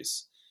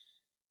injuries.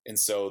 And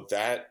so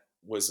that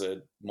was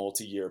a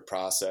multi-year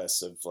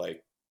process of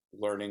like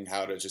learning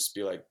how to just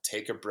be like,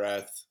 take a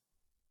breath.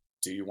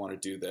 Do you want to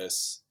do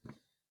this?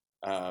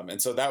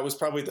 And so that was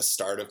probably the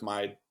start of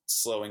my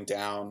slowing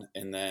down.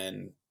 And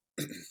then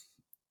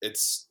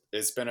it's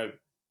been a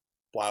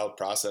wild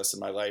process in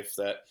my life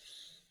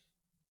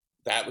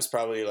that was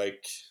probably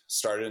like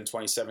started in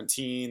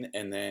 2017.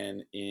 And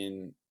then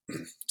in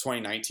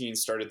 2019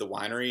 started the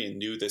winery, and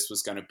knew this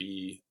was going to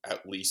be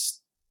at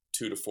least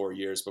 2 to 4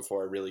 years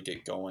before I really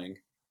get going.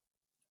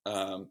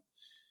 And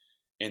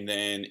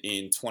then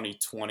in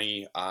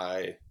 2020,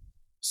 I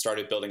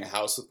started building a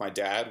house with my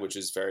dad, which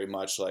is very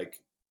much like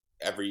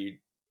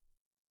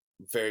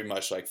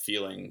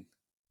feeling,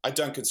 I'd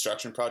done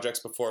construction projects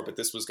before, but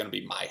this was going to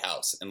be my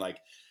house. And like,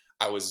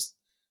 I was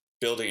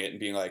building it and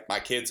being like, my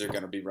kids are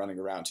going to be running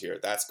around here.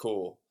 That's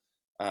cool.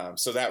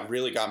 So that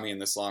really got me in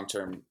this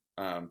long-term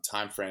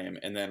time frame.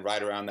 And then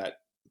right around that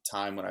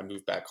time when I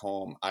moved back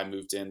home, I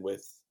moved in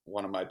with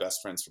one of my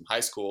best friends from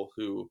high school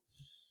who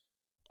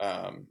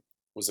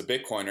was a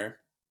Bitcoiner.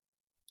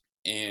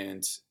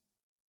 And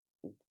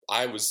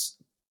I was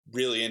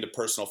really into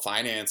personal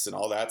finance and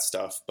all that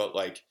stuff, but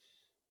like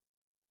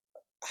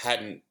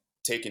hadn't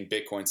taken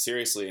Bitcoin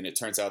seriously. And it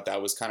turns out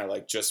that was kind of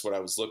like just what I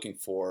was looking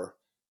for,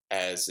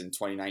 as in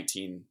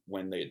 2019,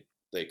 when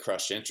they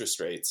crushed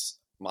interest rates,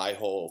 my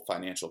whole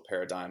financial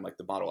paradigm, like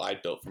the model I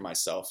built for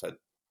myself, had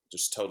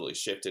just totally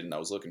shifted, and I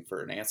was looking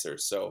for an answer.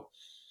 So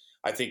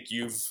I think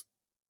you've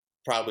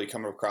probably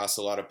come across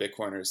a lot of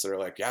Bitcoiners that are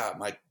like, yeah,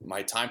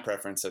 my time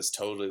preference has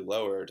totally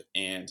lowered.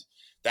 And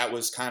that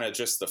was kind of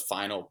just the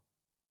final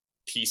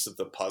piece of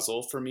the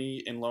puzzle for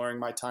me in lowering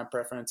my time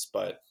preference.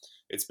 But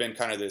it's been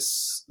kind of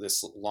this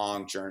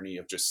long journey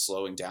of just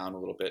slowing down a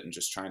little bit and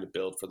just trying to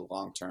build for the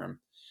long term.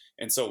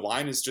 And so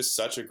wine is just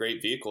such a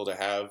great vehicle to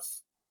have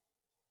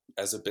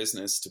as a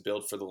business, to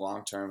build for the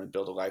long term and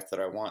build a life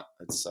that I want.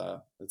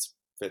 It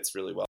fits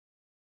really well.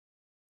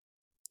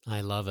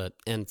 I love it.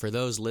 And for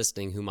those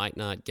listening who might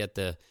not get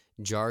the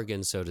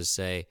jargon, so to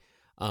say,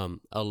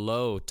 a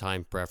low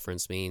time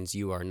preference means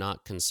you are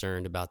not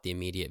concerned about the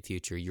immediate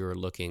future. You're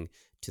looking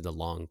to the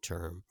long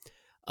term.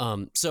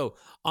 So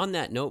on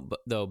that note,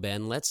 though,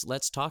 Ben,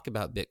 let's talk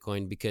about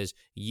Bitcoin, because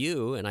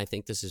you, and I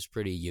think this is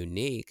pretty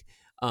unique,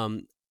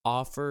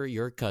 offer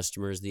your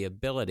customers the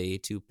ability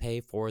to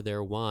pay for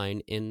their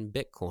wine in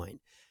Bitcoin.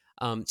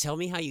 Tell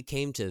me how you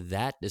came to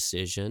that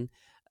decision,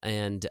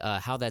 and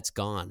how that's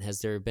gone. Has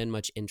there been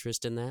much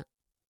interest in that?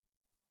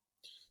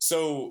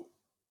 So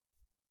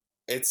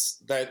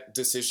it's, that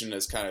decision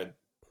has kind of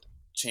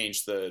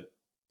changed the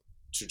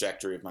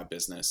trajectory of my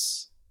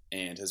business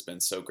and has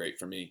been so great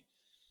for me.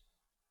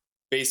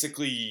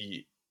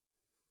 Basically,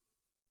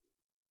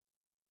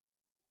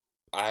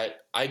 I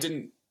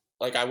didn't,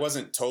 like, I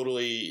wasn't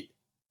totally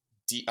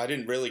I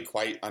didn't really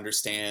quite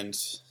understand.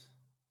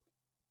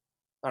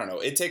 I don't know.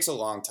 It takes a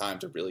long time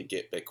to really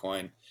get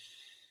Bitcoin,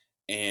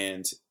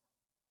 and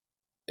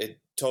it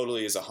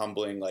totally is a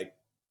humbling, like,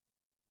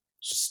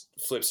 just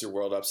flips your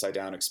world upside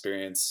down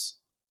experience.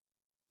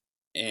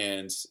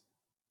 And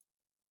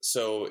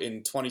So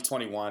in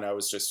 2021, I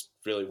was just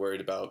really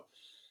worried about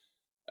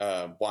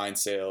wine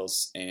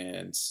sales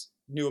and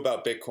knew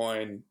about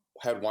Bitcoin.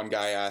 Had one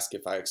guy ask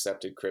if I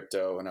accepted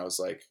crypto, and I was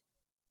like,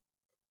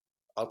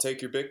 I'll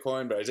take your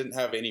Bitcoin, but I didn't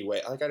have any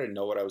way. Like, I didn't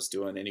know what I was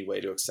doing, any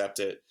way to accept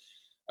it.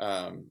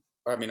 I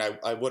mean,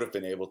 I would have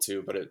been able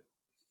to, but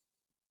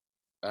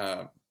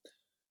um,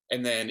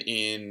 and then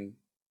in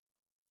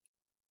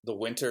the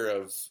winter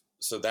of,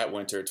 so that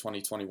winter,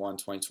 2021,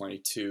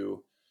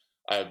 2022,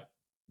 I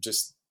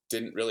just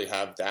didn't really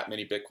have that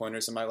many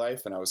Bitcoiners in my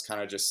life. And I was kind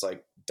of just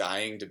like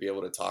dying to be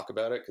able to talk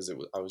about it because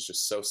I was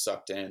just so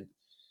sucked in.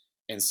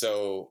 And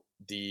so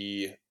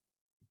the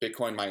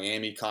Bitcoin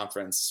Miami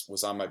conference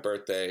was on my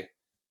birthday,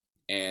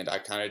 and I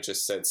kind of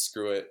just said,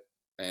 screw it,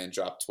 and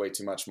dropped way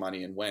too much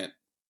money and went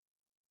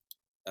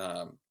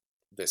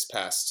this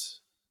past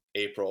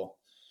April.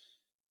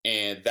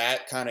 And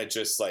that kind of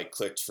just like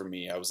clicked for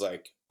me. I was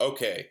like,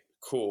 okay,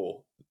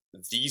 cool.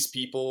 These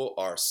people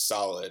are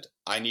solid.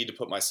 I need to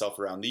put myself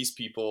around these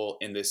people,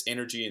 and this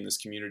energy in this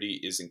community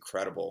is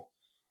incredible.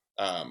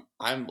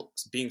 I'm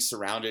being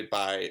surrounded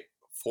by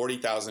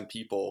 40,000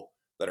 people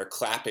that are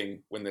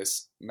clapping when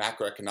this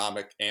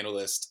macroeconomic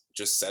analyst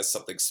just says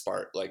something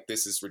smart. Like,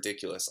 this is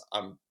ridiculous.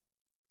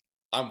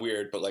 I'm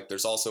weird, but like,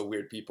 there's also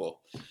weird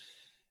people.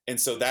 And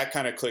so that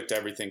kind of clicked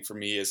everything for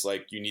me, is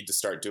like, you need to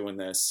start doing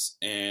this,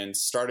 and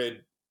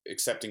started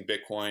accepting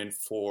Bitcoin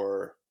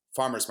for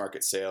farmers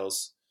market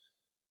sales.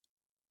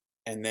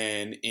 And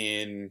then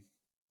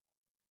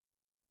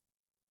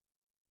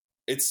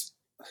it's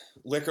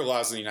liquor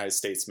laws in the United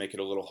States make it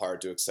a little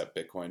hard to accept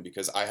Bitcoin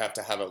because I have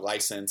to have a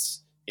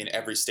license in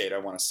every state I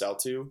want to sell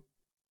to,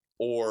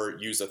 or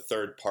use a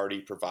third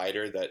party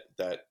provider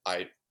that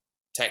I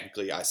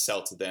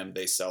sell to them,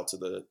 they sell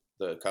to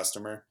the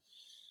customer.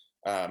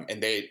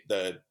 And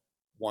the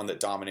one that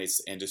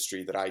dominates the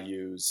industry that I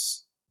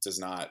use does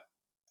not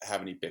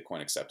have any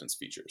Bitcoin acceptance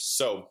features.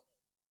 So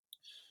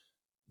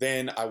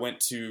then I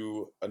went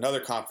to another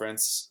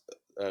conference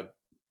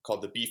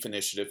called the Beef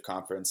Initiative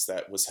Conference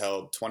that was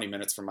held 20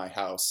 minutes from my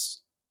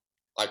house.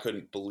 I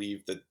couldn't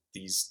believe that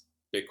these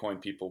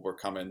Bitcoin people were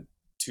coming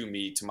to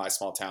me, to my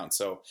small town.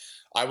 So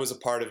I was a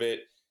part of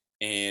it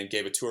and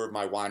gave a tour of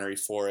my winery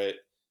for it.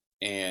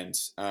 And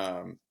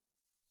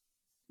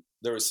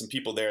there was some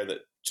people there that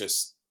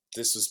just,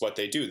 this is what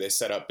they do. They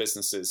set up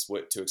businesses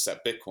to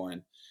accept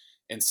Bitcoin.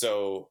 And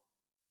so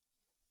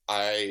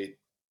I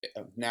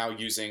am now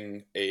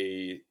using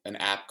an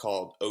app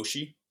called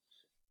Oshi,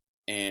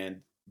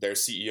 and their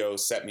CEO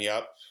set me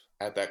up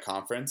at that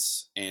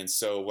conference. And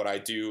so what I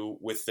do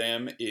with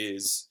them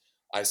is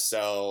I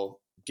sell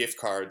gift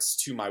cards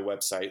to my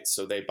website.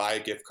 So they buy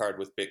a gift card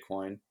with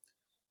Bitcoin.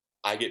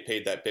 I get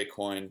paid that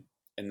Bitcoin,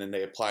 and then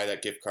they apply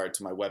that gift card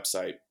to my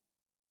website.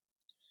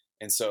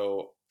 And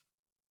so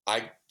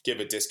I give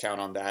a discount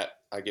on that.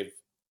 I give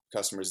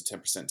customers a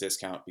 10%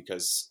 discount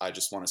because I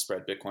just want to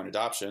spread Bitcoin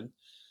adoption.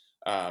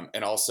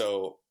 And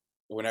also,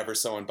 whenever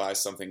someone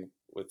buys something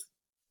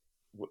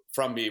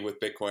from me with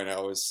Bitcoin, I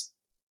always,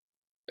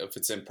 if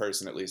it's in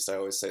person at least, I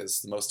always say this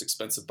is the most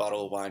expensive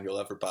bottle of wine you'll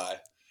ever buy.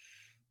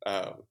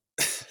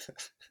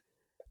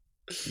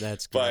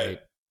 That's great.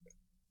 But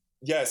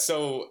yeah,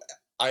 so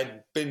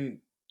I'd been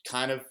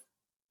kind of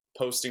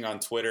posting on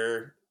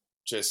Twitter,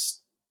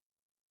 just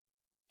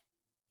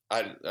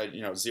I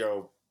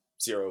zero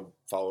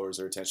followers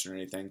or attention or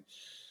anything.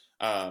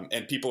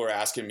 And people were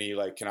asking me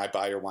like, can I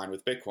buy your wine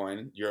with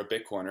Bitcoin? You're a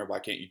Bitcoiner. Why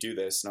can't you do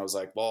this? And I was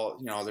like, well,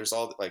 there's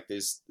all like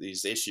these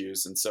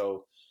issues. And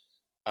so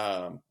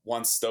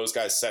once those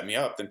guys set me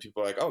up, then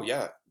people are like, oh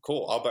yeah,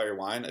 cool. I'll buy your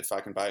wine. If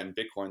I can buy it in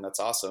Bitcoin, that's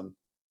awesome.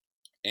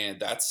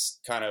 And that's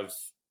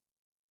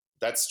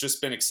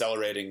just been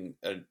accelerating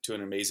to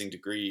an amazing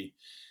degree.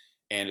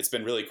 And it's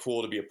been really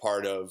cool to be a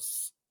part of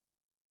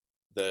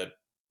the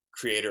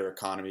creator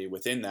economy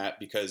within that,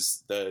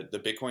 because the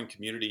Bitcoin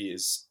community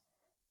is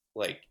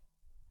like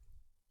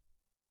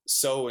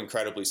so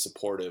incredibly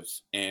supportive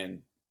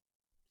and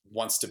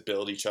wants to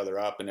build each other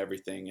up and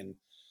everything.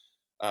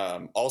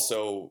 And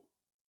also,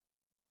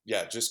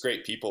 yeah, just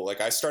great people. Like,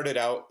 I started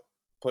out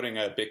putting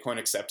a Bitcoin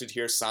accepted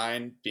here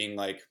sign, being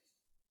like,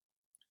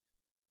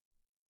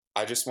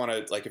 I just want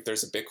to, like, if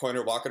there's a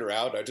Bitcoiner walking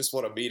around, I just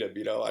want to meet him,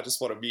 I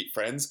just want to meet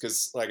friends.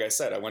 Cause like I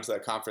said, I went to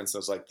that conference. I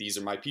was like, these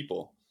are my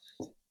people.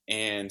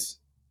 And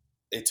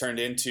it turned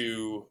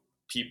into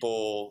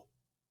people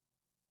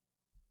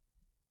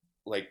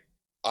like,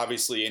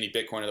 obviously any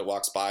Bitcoiner that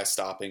walks by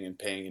stopping and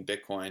paying in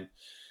Bitcoin,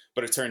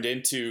 but it turned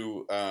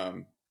into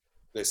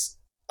this.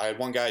 I had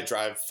one guy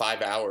drive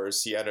 5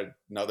 hours. He had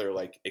another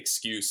like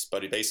excuse,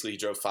 but he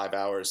drove 5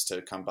 hours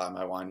to come buy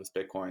my wine with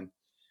Bitcoin.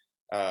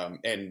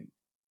 And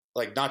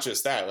like, not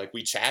just that, like,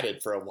 we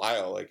chatted for a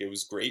while. Like, it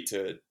was great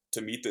to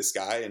meet this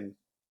guy, and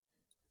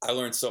I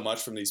learned so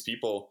much from these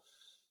people.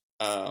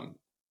 But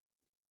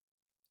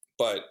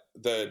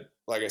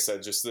like I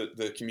said, just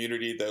the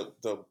community,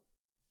 the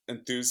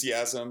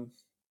enthusiasm.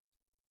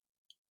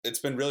 It's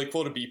been really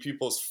cool to be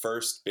people's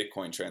first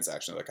Bitcoin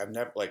transaction. Like, I've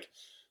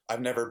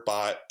never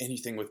bought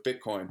anything with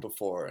Bitcoin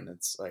before, and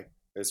it's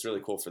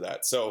really cool for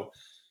that. So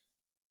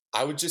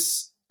I would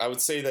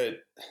say that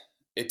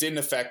it didn't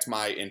affect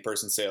my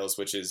in-person sales,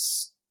 which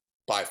is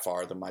by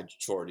far the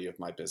majority of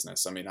my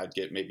business. I mean, I'd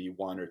get maybe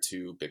 1 or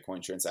 2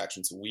 Bitcoin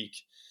transactions a week.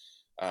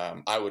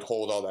 I would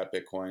hold all that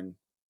Bitcoin.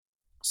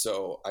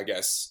 So I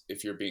guess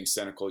if you're being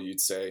cynical,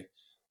 you'd say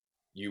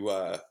you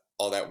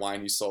all that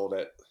wine you sold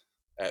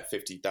at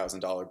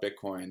 $50,000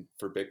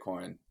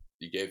 Bitcoin,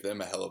 you gave them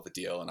a hell of a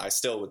deal. And I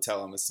still would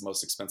tell them it's the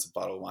most expensive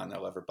bottle of wine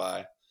they'll ever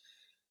buy.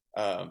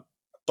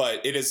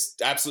 But it has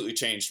absolutely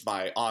changed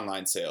my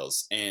online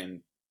sales.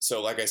 And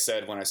so, like I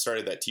said, when I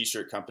started that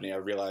t-shirt company, I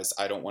realized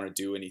I don't want to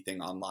do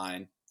anything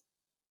online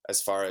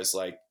as far as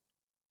like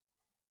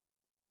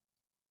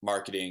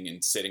marketing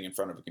and sitting in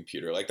front of a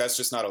computer. Like, that's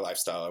just not a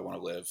lifestyle I want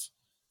to live.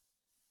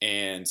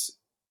 And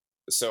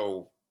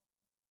so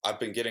I've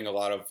been getting a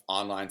lot of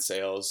online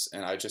sales,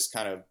 and I just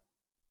kind of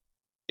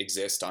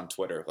exist on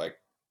Twitter, like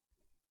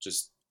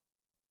just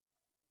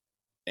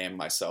am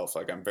myself.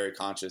 Like, I'm very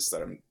conscious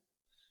that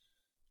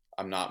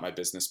I'm not my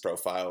business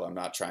profile. I'm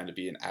not trying to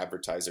be an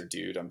advertiser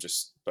dude.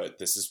 But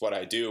this is what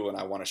I do, and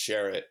I want to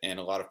share it. And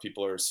a lot of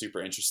people are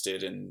super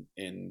interested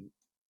in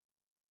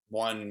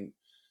one,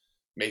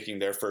 making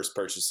their first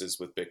purchases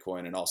with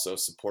Bitcoin, and also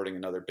supporting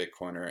another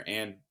Bitcoiner.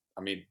 And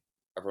I mean,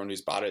 everyone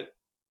who's bought it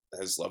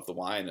has loved the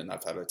wine, and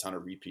I've had a ton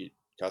of repeat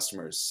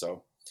customers.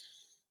 So,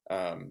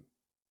 I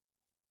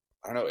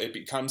don't know, it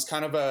becomes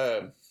kind of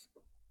a,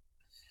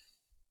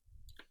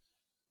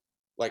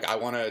 like, I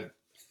want to,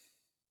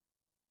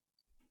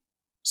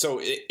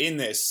 so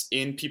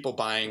in people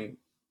buying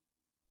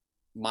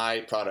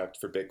my product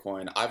for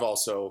Bitcoin, I've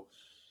also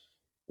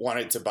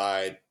wanted to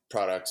buy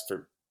products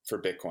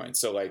for Bitcoin.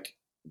 So like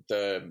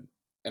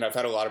and I've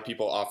had a lot of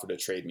people offer to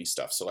trade me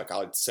stuff. So like,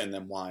 I'll send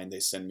them wine, they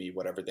send me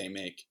whatever they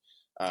make.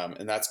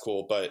 And that's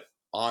cool. But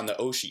on the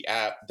Oshi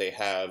app, they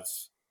have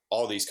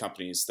all these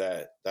companies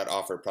that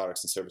offer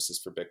products and services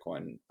for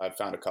Bitcoin. I've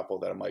found a couple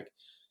that I'm like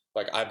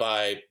I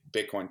buy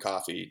Bitcoin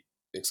coffee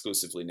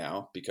exclusively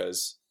now,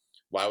 because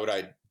why would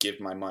I give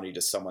my money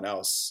to someone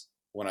else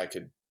when I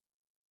could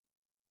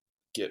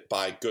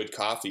buy good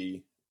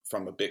coffee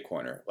from a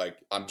Bitcoiner? Like,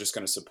 I'm just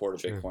going to support a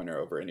Sure. Bitcoiner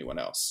over anyone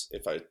else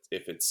if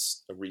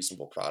it's a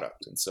reasonable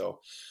product. And so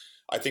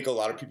I think a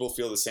lot of people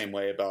feel the same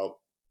way about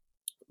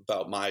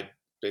my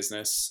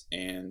business,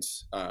 and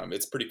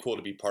it's pretty cool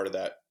to be part of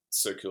that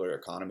circular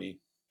economy.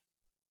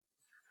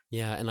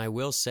 Yeah, and I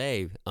will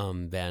say,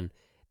 Ben,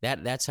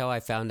 that's how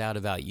I found out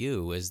about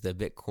you, was the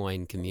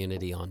Bitcoin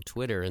community on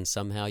Twitter, and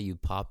somehow you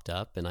popped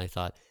up, and I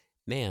thought,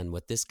 man,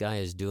 what this guy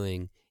is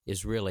doing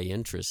is really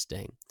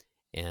interesting,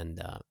 and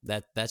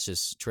that's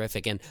just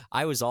terrific. And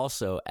I was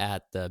also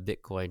at the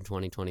Bitcoin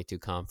 2022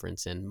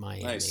 conference in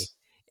Miami, Nice.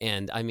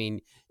 and I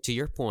mean, to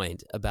your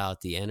point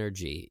about the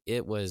energy,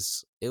 it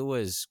was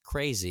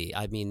crazy.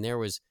 I mean, there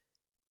was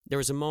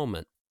a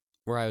moment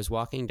where I was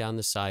walking down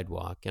the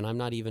sidewalk, and I'm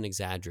not even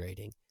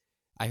exaggerating.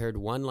 I heard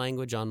one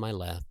language on my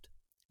left,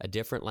 a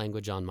different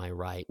language on my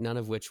right, none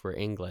of which were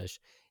English.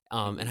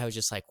 And I was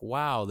just like,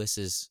 wow, this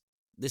is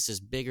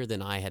bigger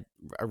than I had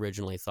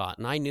originally thought.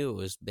 And I knew it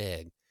was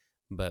big,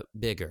 but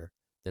bigger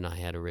than I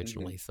had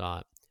originally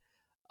thought.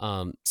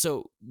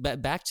 So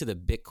back to the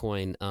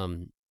Bitcoin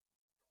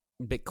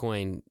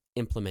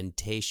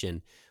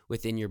implementation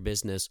within your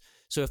business.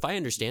 So if I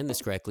understand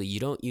this correctly, you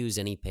don't use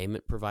any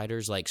payment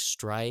providers like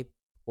Stripe,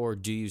 or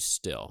do you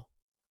still?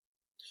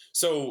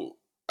 So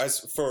as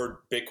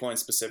for Bitcoin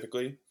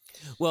specifically,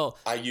 Well,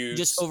 I use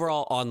just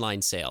overall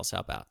online sales. How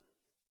about?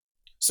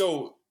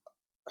 So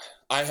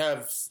I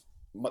have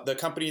the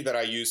company that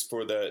I use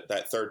for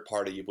that third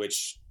party,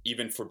 which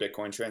even for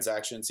Bitcoin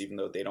transactions, even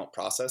though they don't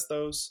process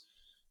those,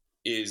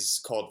 is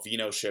called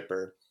Vino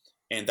Shipper.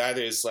 And that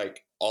is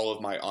like, all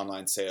of my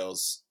online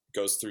sales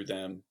goes through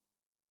them,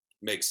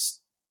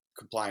 makes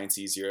compliance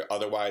easier.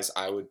 Otherwise,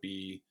 I would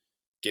be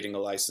getting a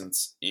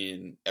license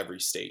in every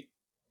state.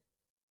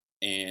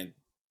 And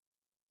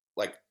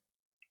like,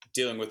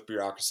 dealing with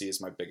bureaucracy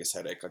is my biggest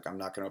headache. Like, I'm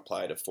not going to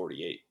apply to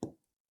 48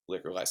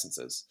 liquor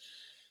licenses.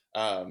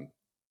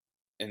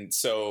 And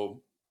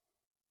so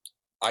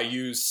I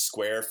use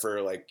Square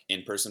for like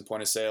in-person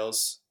point of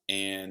sales,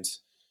 and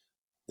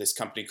this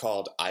company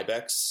called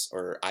Ibex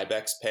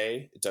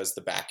Pay does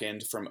the back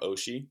end from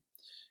Oshi.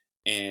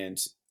 And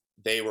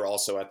they were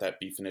also at that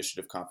Beef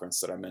Initiative conference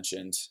that I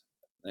mentioned.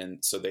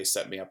 And so they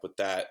set me up with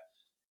that.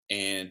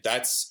 And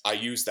I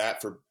use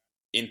that for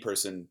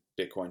in-person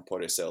Bitcoin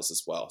point of sales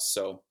as well.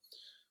 So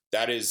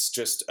that is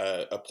just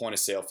a point of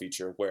sale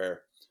feature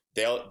where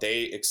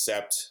they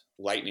accept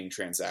Lightning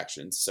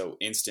transactions, so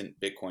instant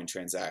Bitcoin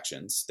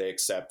transactions. They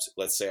accept,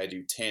 let's say I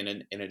do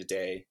 10 in a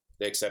day.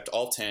 They accept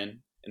all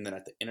 10, and then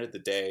at the end of the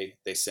day,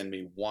 they send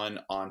me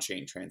one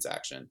on-chain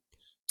transaction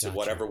to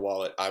whatever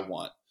wallet I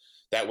want.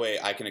 That way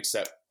I can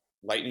accept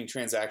Lightning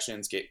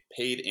transactions, get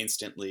paid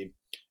instantly,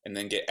 and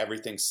then get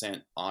everything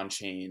sent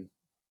on-chain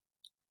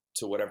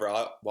to whatever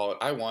wallet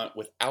I want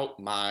without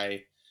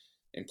my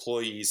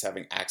employees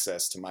having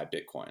access to my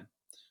Bitcoin.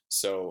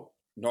 So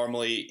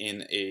normally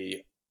in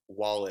a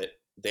wallet,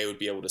 they would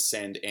be able to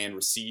send and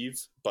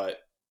receive, but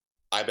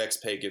Ibex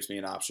Pay gives me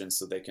an option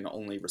so they can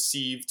only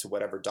receive to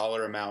whatever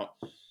dollar amount.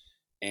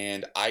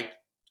 And I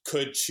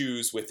could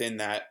choose within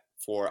that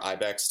for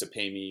Ibex to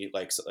pay me,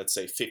 like, let's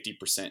say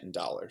 50% in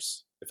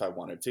dollars. If I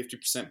wanted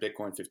 50%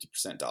 Bitcoin,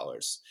 50%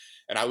 dollars.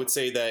 And I would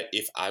say that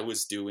if I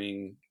was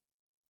doing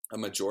a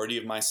majority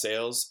of my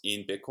sales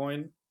in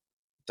Bitcoin,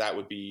 that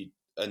would be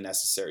a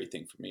necessary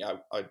thing for me.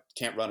 I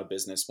can't run a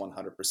business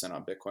 100%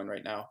 on Bitcoin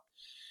right now.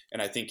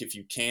 And I think if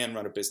you can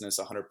run a business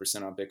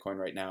 100% on Bitcoin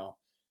right now,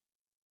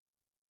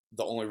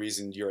 the only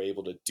reason you're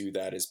able to do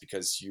that is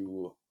because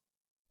you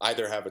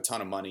either have a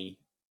ton of money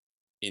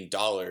in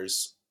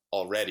dollars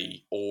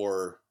already,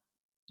 or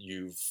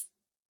you've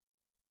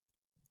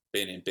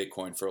been in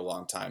Bitcoin for a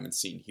long time and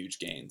seen huge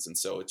gains. And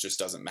so it just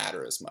doesn't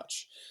matter as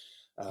much.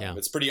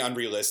 It's pretty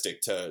unrealistic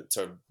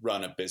to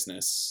run a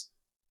business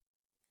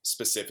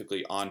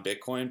specifically on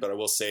Bitcoin. But I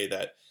will say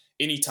that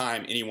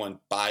anytime anyone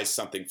buys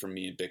something from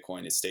me in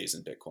Bitcoin, it stays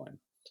in Bitcoin.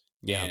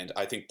 Yeah. And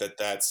I think that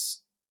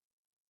that's,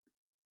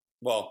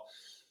 well,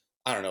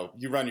 I don't know,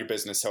 you run your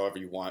business however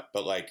you want,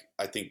 but like,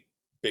 I think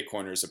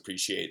Bitcoiners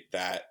appreciate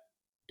that,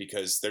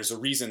 because there's a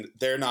reason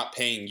they're not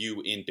paying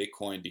you in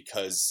Bitcoin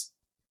because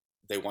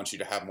they want you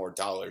to have more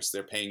dollars.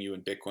 They're paying you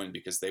in Bitcoin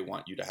because they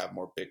want you to have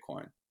more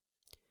Bitcoin.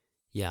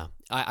 Yeah,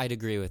 I'd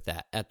agree with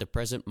that. At the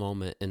present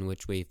moment in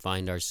which we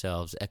find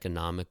ourselves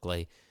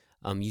economically,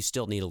 you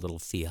still need a little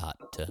fiat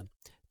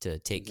to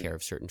take care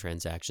of certain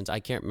transactions. I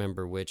can't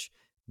remember which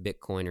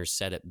Bitcoiner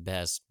said it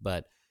best,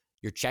 but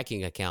your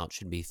checking account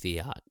should be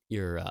fiat.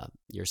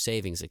 Your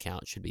savings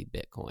account should be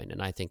Bitcoin,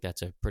 and I think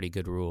that's a pretty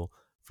good rule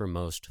for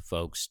most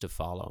folks to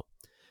follow.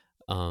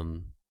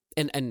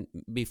 And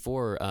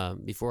before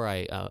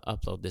I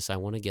upload this, I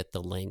want to get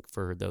the link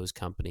for those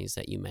companies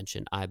that you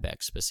mentioned,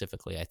 Ibex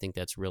specifically. I think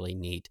that's really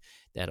neat,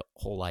 that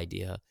whole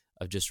idea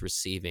of just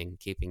receiving,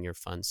 keeping your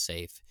funds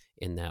safe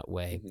in that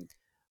way.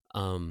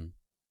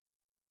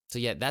 So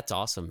yeah, that's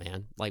awesome,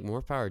 man. Like,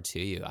 more power to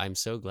you. I'm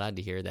so glad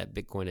to hear that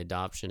Bitcoin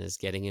adoption is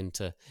getting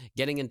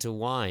into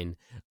wine.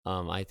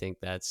 I think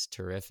that's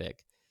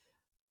terrific.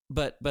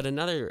 But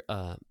another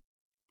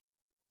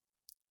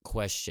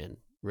question,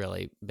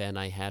 really, Ben,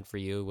 I had for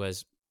you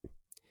was,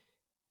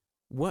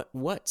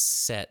 what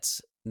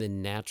sets the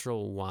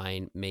natural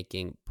wine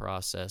making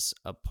process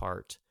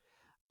apart?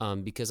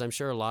 Because I'm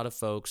sure a lot of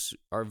folks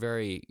are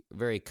very,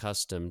 very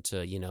accustomed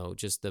to,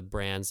 just the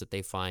brands that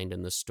they find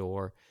in the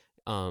store.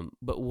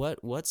 But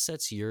what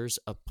sets yours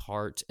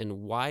apart, and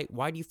why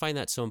do you find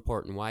that so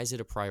important? Why is it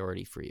a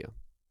priority for you?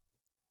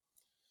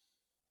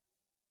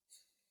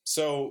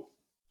 So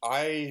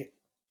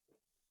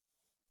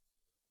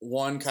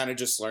one kind of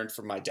just learned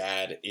from my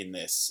dad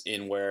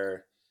in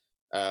where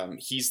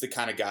he's the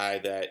kind of guy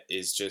that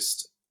is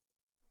just,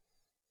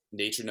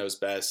 nature knows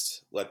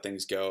best, let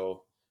things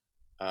go,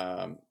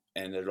 and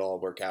it'll all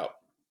work out.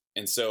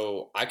 And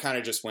so I kind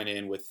of just went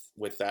in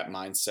with that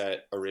mindset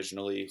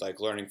originally, like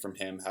learning from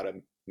him how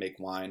to make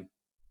wine.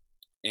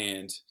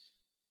 And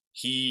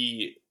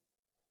he's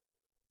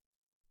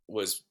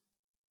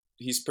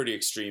pretty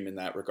extreme in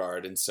that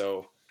regard. And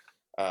so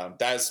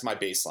that's my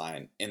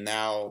baseline. And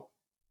now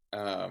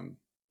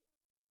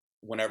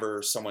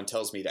whenever someone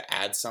tells me to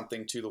add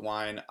something to the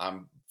wine,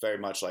 I'm very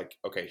much like,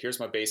 okay, here's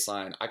my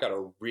baseline. I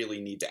gotta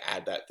really need to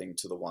add that thing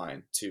to the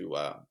wine to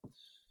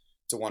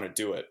want to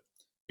do it,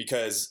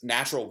 because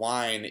natural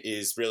wine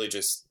is really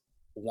just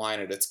wine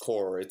at its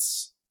core.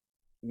 It's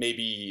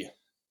maybe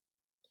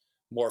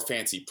more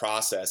fancy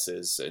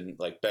processes and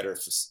like better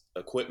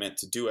equipment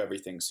to do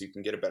everything so you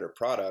can get a better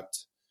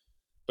product,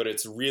 but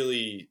it's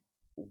really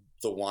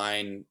the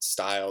wine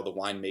style, the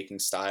wine making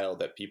style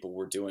that people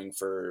were doing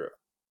for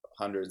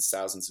hundreds,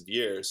 thousands of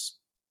years.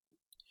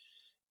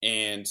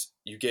 And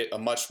you get a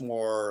much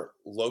more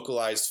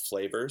localized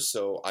flavor.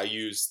 So I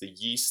use the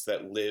yeast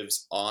that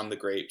lives on the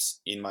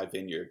grapes in my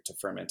vineyard to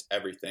ferment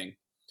everything.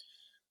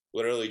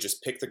 Literally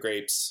just pick the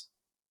grapes,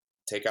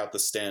 take out the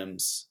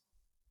stems,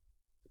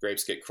 the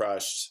grapes get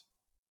crushed,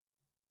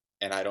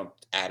 and I don't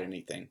add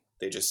anything.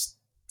 They just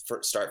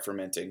start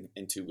fermenting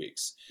in 2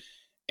 weeks.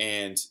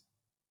 And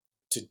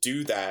to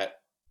do that,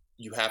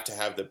 you have to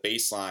have the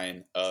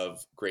baseline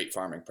of great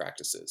farming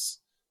practices.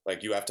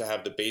 Like, you have to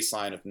have the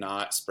baseline of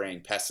not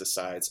spraying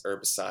pesticides,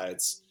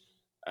 herbicides,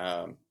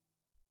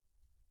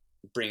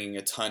 bringing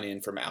a ton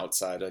in from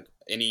outside. Like,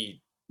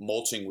 any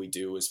mulching we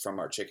do is from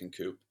our chicken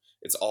coop.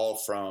 It's all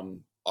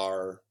from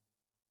our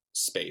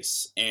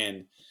space.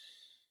 And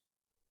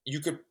you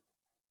could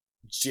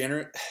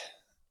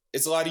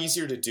it's a lot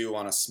easier to do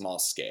on a small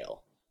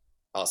scale,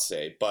 I'll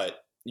say,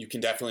 but you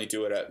can definitely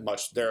do it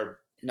there are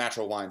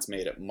natural wines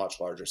made at much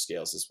larger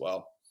scales as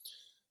well.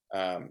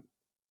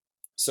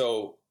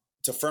 So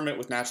to ferment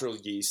with natural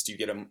yeast, you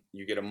get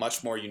a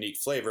much more unique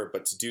flavor,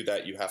 but to do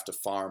that, you have to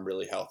farm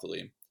really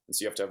healthily. And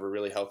so you have to have a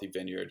really healthy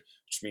vineyard,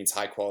 which means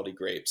high quality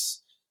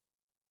grapes.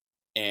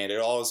 And it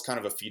all is kind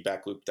of a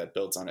feedback loop that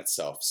builds on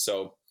itself.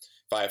 So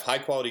if I have high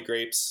quality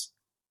grapes,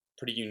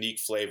 pretty unique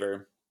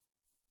flavor,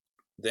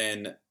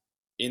 then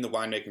in the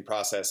winemaking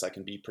process, I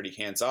can be pretty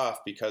hands off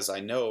because I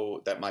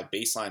know that my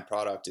baseline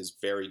product is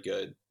very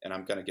good and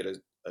I'm going to get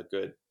a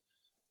good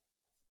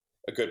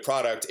a good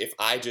product if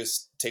I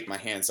just take my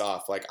hands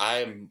off. Like,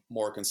 I'm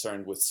more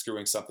concerned with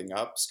screwing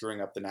up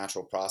the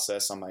natural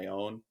process on my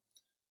own,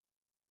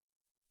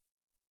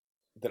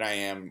 than I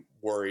am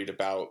worried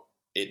about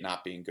it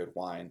not being good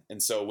wine.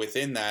 And so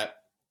within that,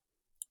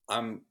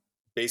 I'm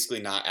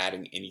basically not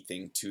adding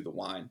anything to the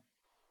wine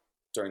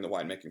during the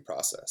winemaking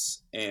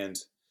process. And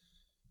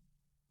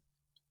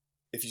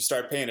if you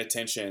start paying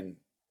attention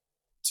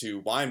to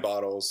wine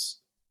bottles,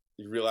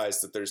 you realize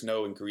that there's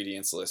no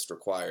ingredients list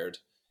required.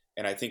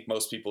 And I think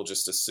most people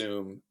just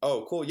assume,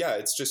 oh, cool, yeah,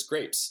 it's just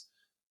grapes.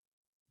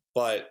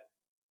 But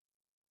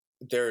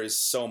there is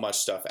so much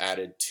stuff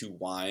added to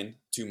wine,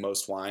 to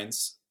most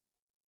wines.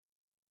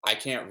 I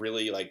can't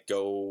really like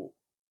go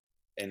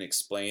and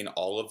explain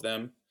all of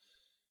them,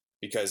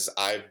 because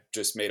I've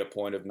just made a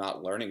point of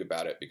not learning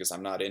about it, because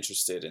I'm not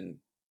interested in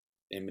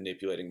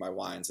manipulating my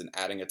wines and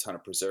adding a ton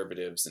of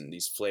preservatives and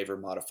these flavor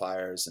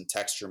modifiers and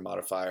texture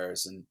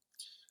modifiers and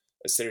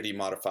acidity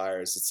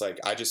modifiers. It's like,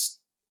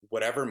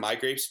 whatever my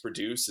grapes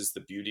produce is the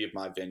beauty of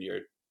my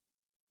vineyard.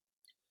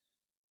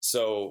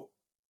 So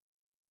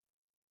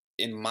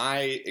in my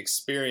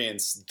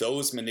experience,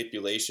 those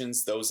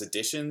manipulations, those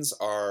additions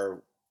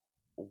are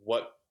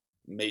what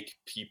make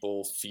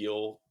people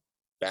feel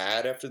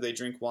bad after they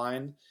drink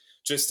wine.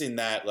 Just in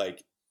that,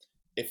 like,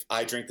 if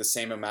I drink the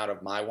same amount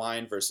of my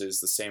wine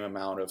versus the same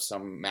amount of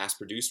some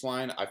mass-produced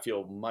wine, I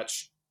feel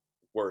much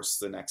worse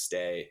the next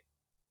day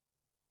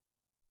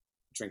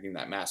drinking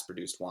that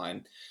mass-produced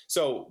wine.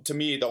 So to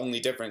me, the only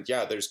difference,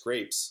 yeah, there's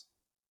grapes,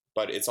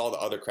 but it's all the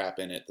other crap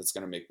in it that's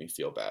going to make me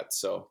feel bad.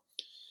 So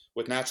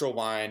with natural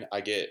wine,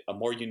 I get a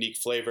more unique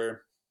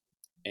flavor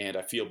and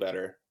I feel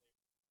better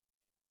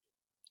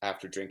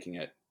after drinking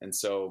it. And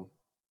so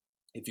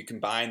if you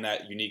combine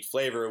that unique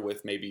flavor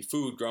with maybe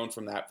food grown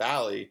from that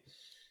valley,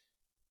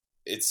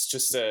 it's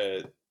just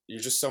you're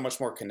just so much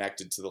more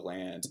connected to the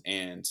land,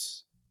 and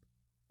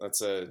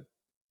it's a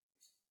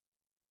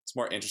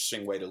more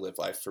interesting way to live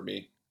life for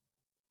me.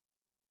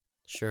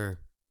 Sure.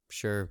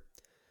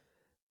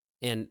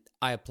 And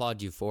I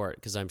applaud you for it,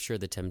 because I'm sure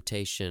the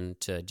temptation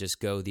to just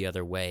go the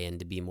other way and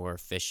to be more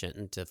efficient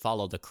and to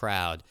follow the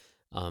crowd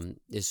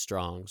is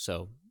strong.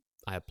 So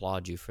I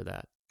applaud you for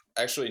that.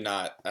 Actually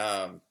not,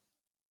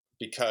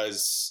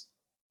 because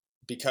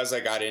I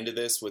got into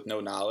this with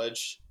no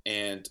knowledge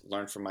and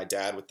learned from my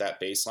dad with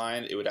that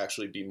baseline, it would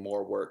actually be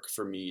more work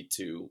for me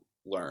to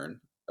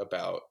learn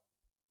about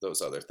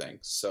those other things.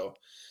 So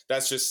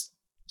that's just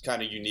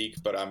kind of unique,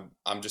 but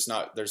I'm just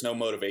not, there's no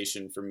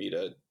motivation for me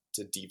to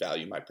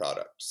devalue my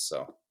product.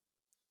 So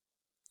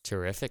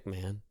terrific,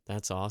 man.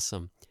 That's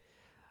awesome.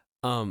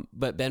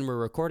 But Ben, we're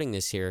recording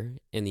this here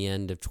in the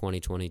end of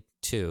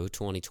 2022.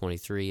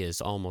 2023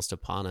 is almost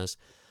upon us.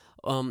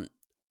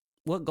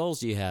 What goals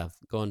do you have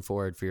going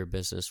forward for your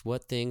business?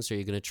 What things are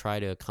you going to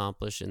try to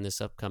accomplish in this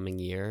upcoming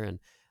year? And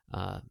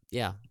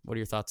what are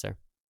your thoughts there?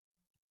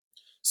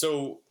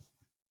 So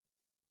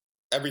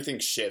everything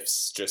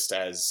shifts just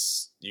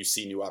as you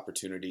see new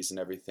opportunities and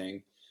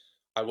everything.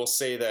 I will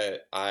say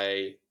that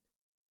I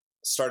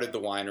started the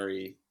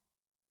winery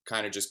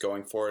kind of just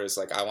going for it as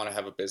like, I want to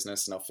have a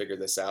business and I'll figure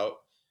this out.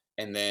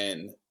 And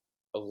then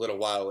a little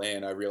while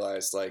in, I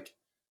realized like,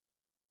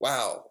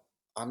 wow,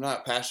 I'm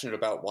not passionate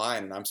about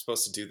wine and I'm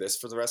supposed to do this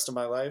for the rest of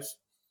my life.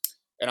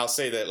 And I'll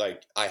say that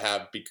like I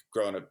have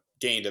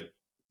gained a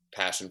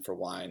passion for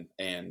wine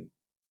and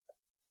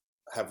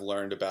have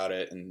learned about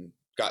it, and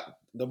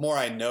the more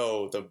I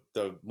know,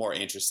 the more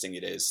interesting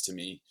it is to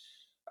me.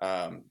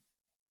 And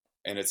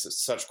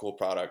it's such a cool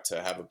product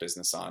to have a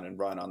business on and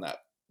run on that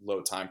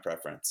low time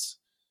preference.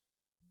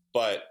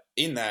 But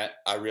in that,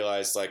 I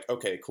realized like,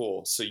 okay,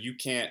 cool. So you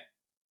can't,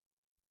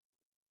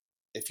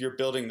 if you're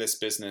building this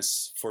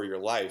business for your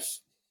life,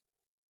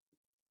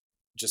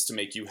 just to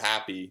make you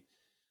happy,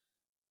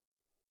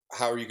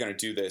 how are you going to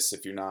do this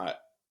if you're not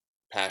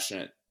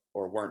passionate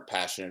or weren't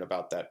passionate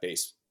about that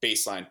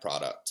baseline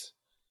product?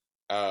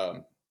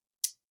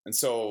 And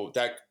so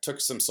that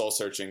took some soul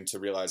searching to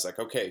realize like,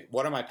 okay,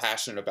 what am I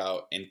passionate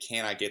about and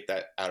can I get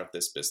that out of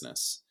this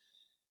business?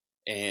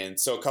 And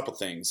so a couple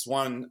things.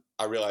 One,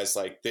 I realized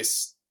like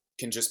this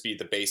can just be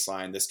the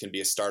baseline. This can be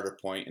a starter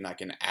point, and I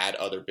can add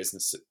other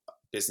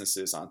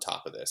businesses on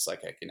top of this.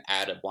 Like I can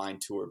add a wine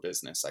tour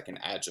business. I can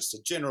add just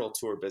a general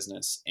tour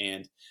business.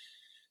 And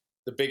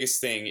the biggest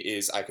thing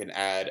is I can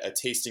add a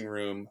tasting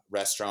room,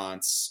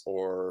 restaurants,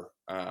 or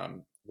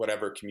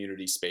whatever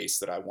community space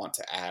that I want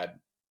to add.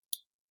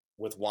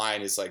 With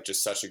wine is like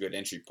just such a good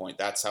entry point.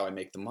 That's how I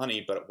make the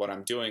money. But what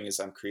I'm doing is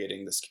I'm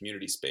creating this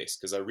community space,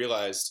 because I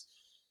realized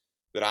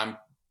that I'm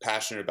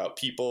passionate about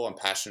people. I'm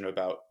passionate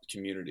about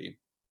community.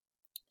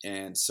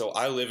 And so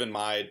I live in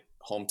my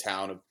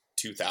hometown of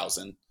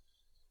 2000.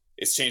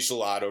 It's changed a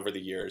lot over the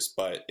years,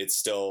 but it's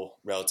still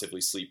relatively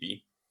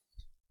sleepy,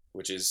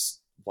 which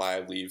is why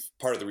I leave.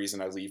 Part of the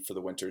reason I leave for the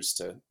winters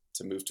to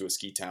move to a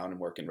ski town and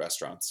work in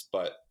restaurants.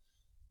 But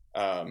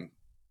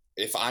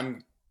if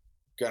I'm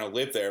going to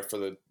live there for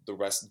the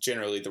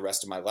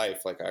rest of my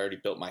life, like I already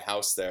built my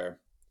house there,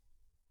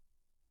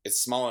 it's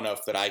small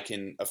enough that I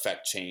can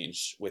affect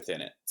change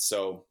within it.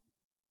 So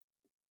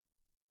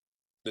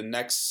the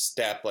next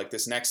step, like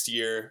this next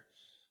year,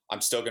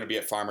 I'm still going to be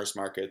at farmers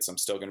markets. I'm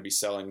still going to be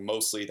selling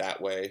mostly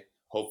that way.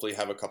 Hopefully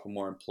have a couple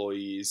more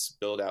employees,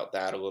 build out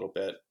that a little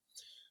bit.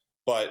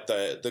 But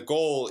the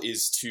goal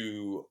is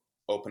to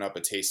open up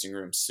a tasting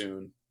room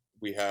soon.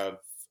 We have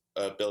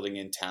a building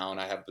in town.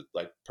 I have the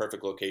like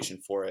perfect location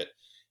for it.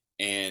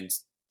 And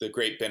the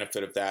great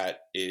benefit of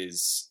that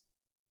is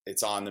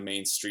it's on the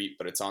main street,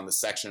 but it's on the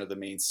section of the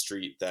main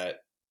street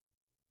that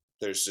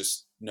there's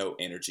just no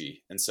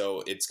energy. And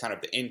so it's kind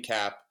of the end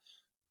cap,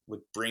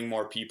 would bring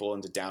more people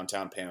into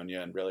downtown Peony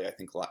and really, I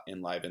think,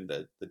 enliven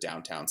the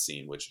downtown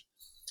scene, which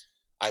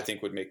I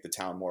think would make the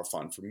town more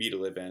fun for me to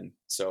live in.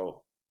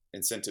 So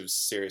incentives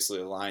seriously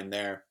align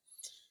there.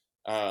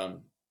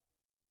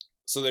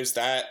 So there's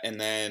that. And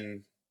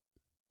then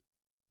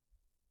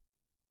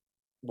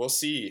we'll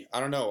see. I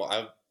don't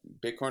know.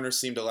 Bitcoiners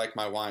seem to like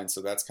my wine.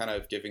 So that's kind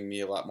of giving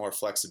me a lot more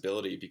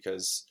flexibility,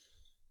 because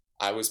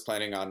I was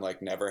planning on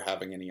like never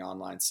having any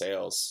online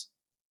sales.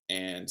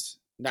 And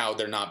now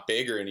they're not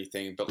big or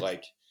anything, but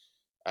like,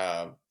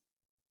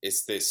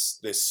 it's this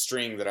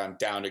string that I'm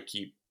down to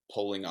keep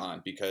pulling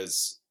on,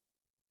 because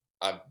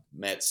I've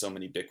met so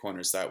many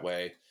Bitcoiners that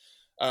way.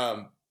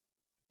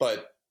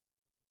 But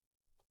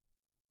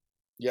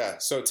yeah,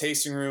 so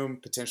tasting room,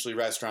 potentially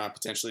restaurant,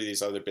 potentially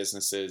these other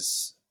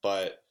businesses,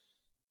 but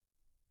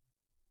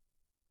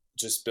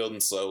just building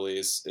slowly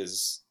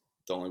is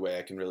the only way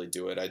I can really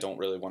do it. I don't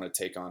really want to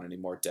take on any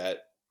more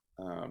debt.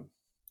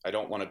 I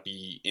don't want to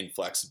be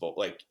inflexible.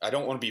 Like, I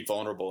don't want to be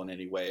vulnerable in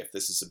any way. If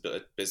this is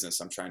a business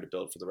I'm trying to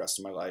build for the rest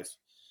of my life,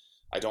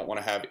 I don't want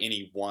to have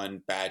any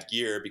one bad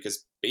year,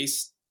 because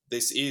this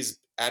is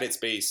at its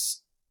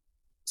base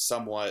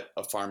somewhat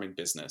a farming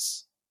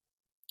business.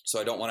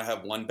 So I don't want to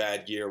have one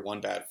bad year,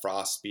 one bad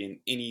frost be in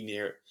any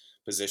near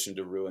position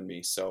to ruin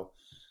me. So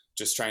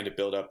just trying to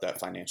build up that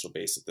financial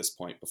base at this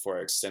point before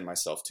I extend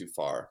myself too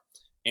far.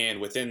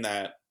 And within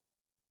that,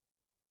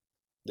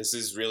 this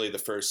is really the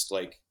first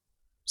like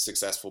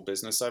successful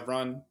business I've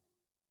run.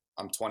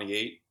 I'm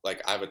 28.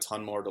 Like, I have a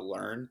ton more to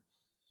learn.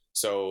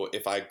 So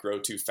if I grow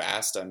too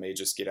fast, I may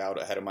just get out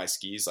ahead of my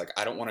skis. Like,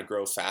 I don't want to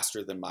grow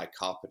faster than my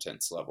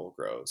competence level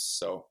grows.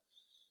 So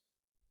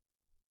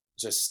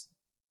just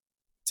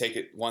take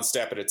it one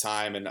step at a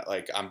time. And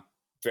like, I'm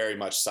very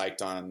much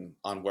psyched on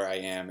where I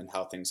am and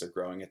how things are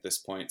growing at this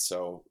point.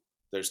 So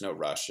there's no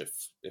rush if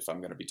I'm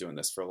going to be doing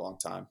this for a long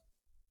time.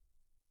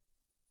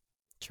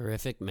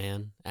 Terrific,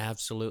 man.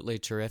 Absolutely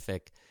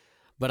terrific.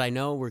 But I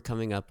know we're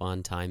coming up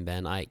on time,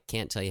 Ben. I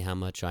can't tell you how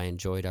much I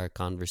enjoyed our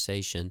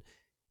conversation.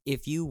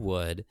 If you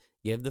would,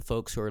 give the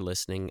folks who are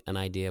listening an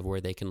idea of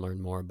where they can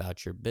learn more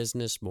about your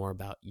business, more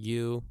about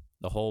you,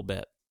 the whole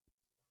bit.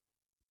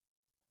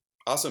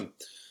 Awesome.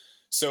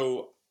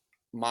 So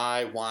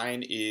my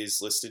wine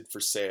is listed for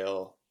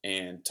sale,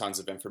 and tons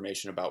of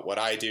information about what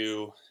I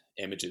do,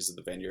 images of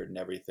the vineyard and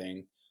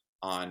everything,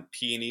 on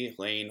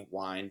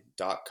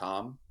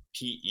peonylanewine.com,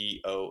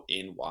 Peony.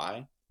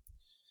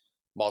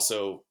 I'm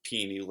also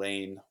Peony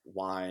Lane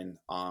Wine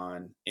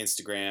on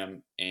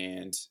Instagram.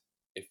 And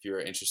if you're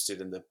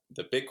interested in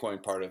the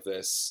Bitcoin part of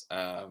this,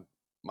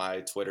 my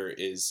Twitter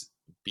is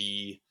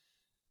bjusty1,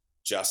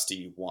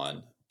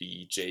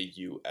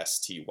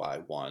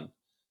 BJUSTY1,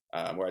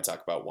 where I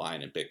talk about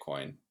wine and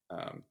Bitcoin.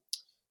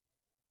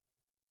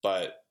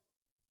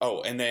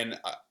 And then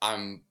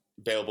I'm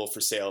available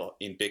for sale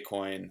in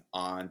Bitcoin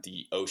on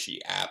the Oshi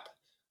app.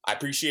 I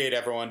appreciate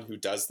everyone who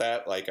does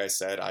that. Like I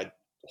said, I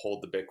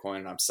hold the Bitcoin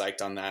and I'm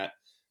psyched on that.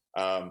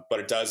 But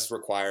it does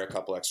require a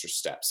couple extra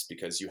steps,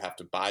 because you have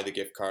to buy the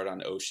gift card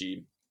on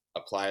Oshi,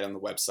 apply it on the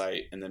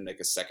website, and then make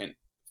a second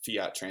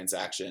fiat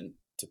transaction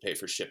to pay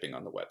for shipping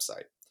on the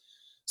website.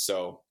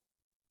 So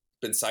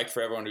been psyched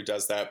for everyone who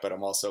does that, but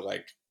I'm also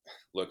like,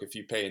 look, if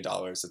you pay in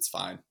dollars, it's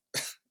fine.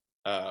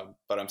 But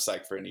I'm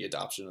psyched for any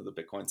adoption of the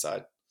Bitcoin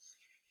side.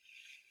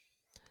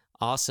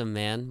 Awesome,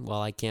 man. Well,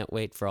 I can't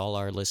wait for all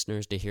our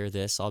listeners to hear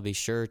this. I'll be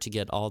sure to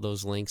get all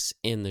those links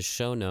in the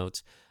show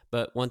notes.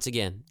 But once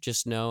again,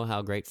 just know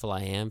how grateful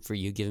I am for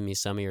you giving me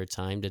some of your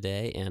time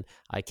today, and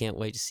I can't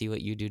wait to see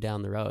what you do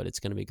down the road. It's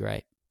going to be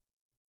great.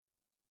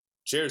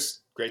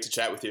 Cheers. Great to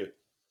chat with you.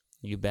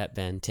 You bet,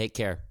 Ben. Take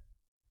care.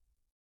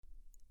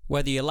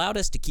 Whether you allowed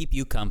us to keep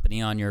you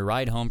company on your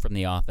ride home from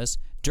the office,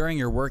 during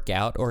your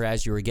workout, or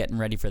as you were getting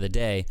ready for the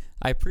day,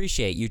 I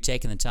appreciate you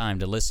taking the time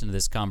to listen to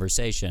this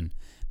conversation.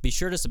 Be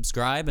sure to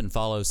subscribe and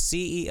follow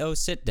CEO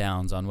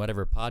Sit-Downs on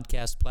whatever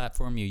podcast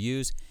platform you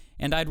use,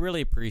 and I'd really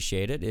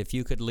appreciate it if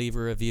you could leave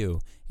a review,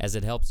 as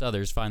it helps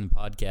others find the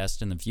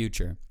podcast in the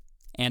future.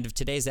 And if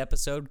today's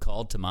episode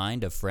called to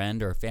mind a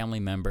friend or family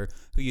member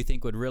who you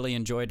think would really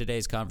enjoy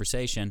today's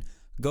conversation,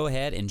 go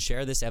ahead and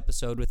share this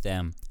episode with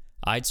them.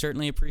 I'd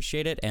certainly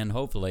appreciate it, and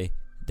hopefully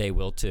they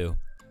will too.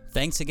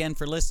 Thanks again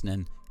for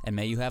listening, and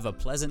may you have a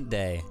pleasant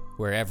day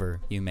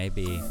wherever you may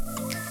be.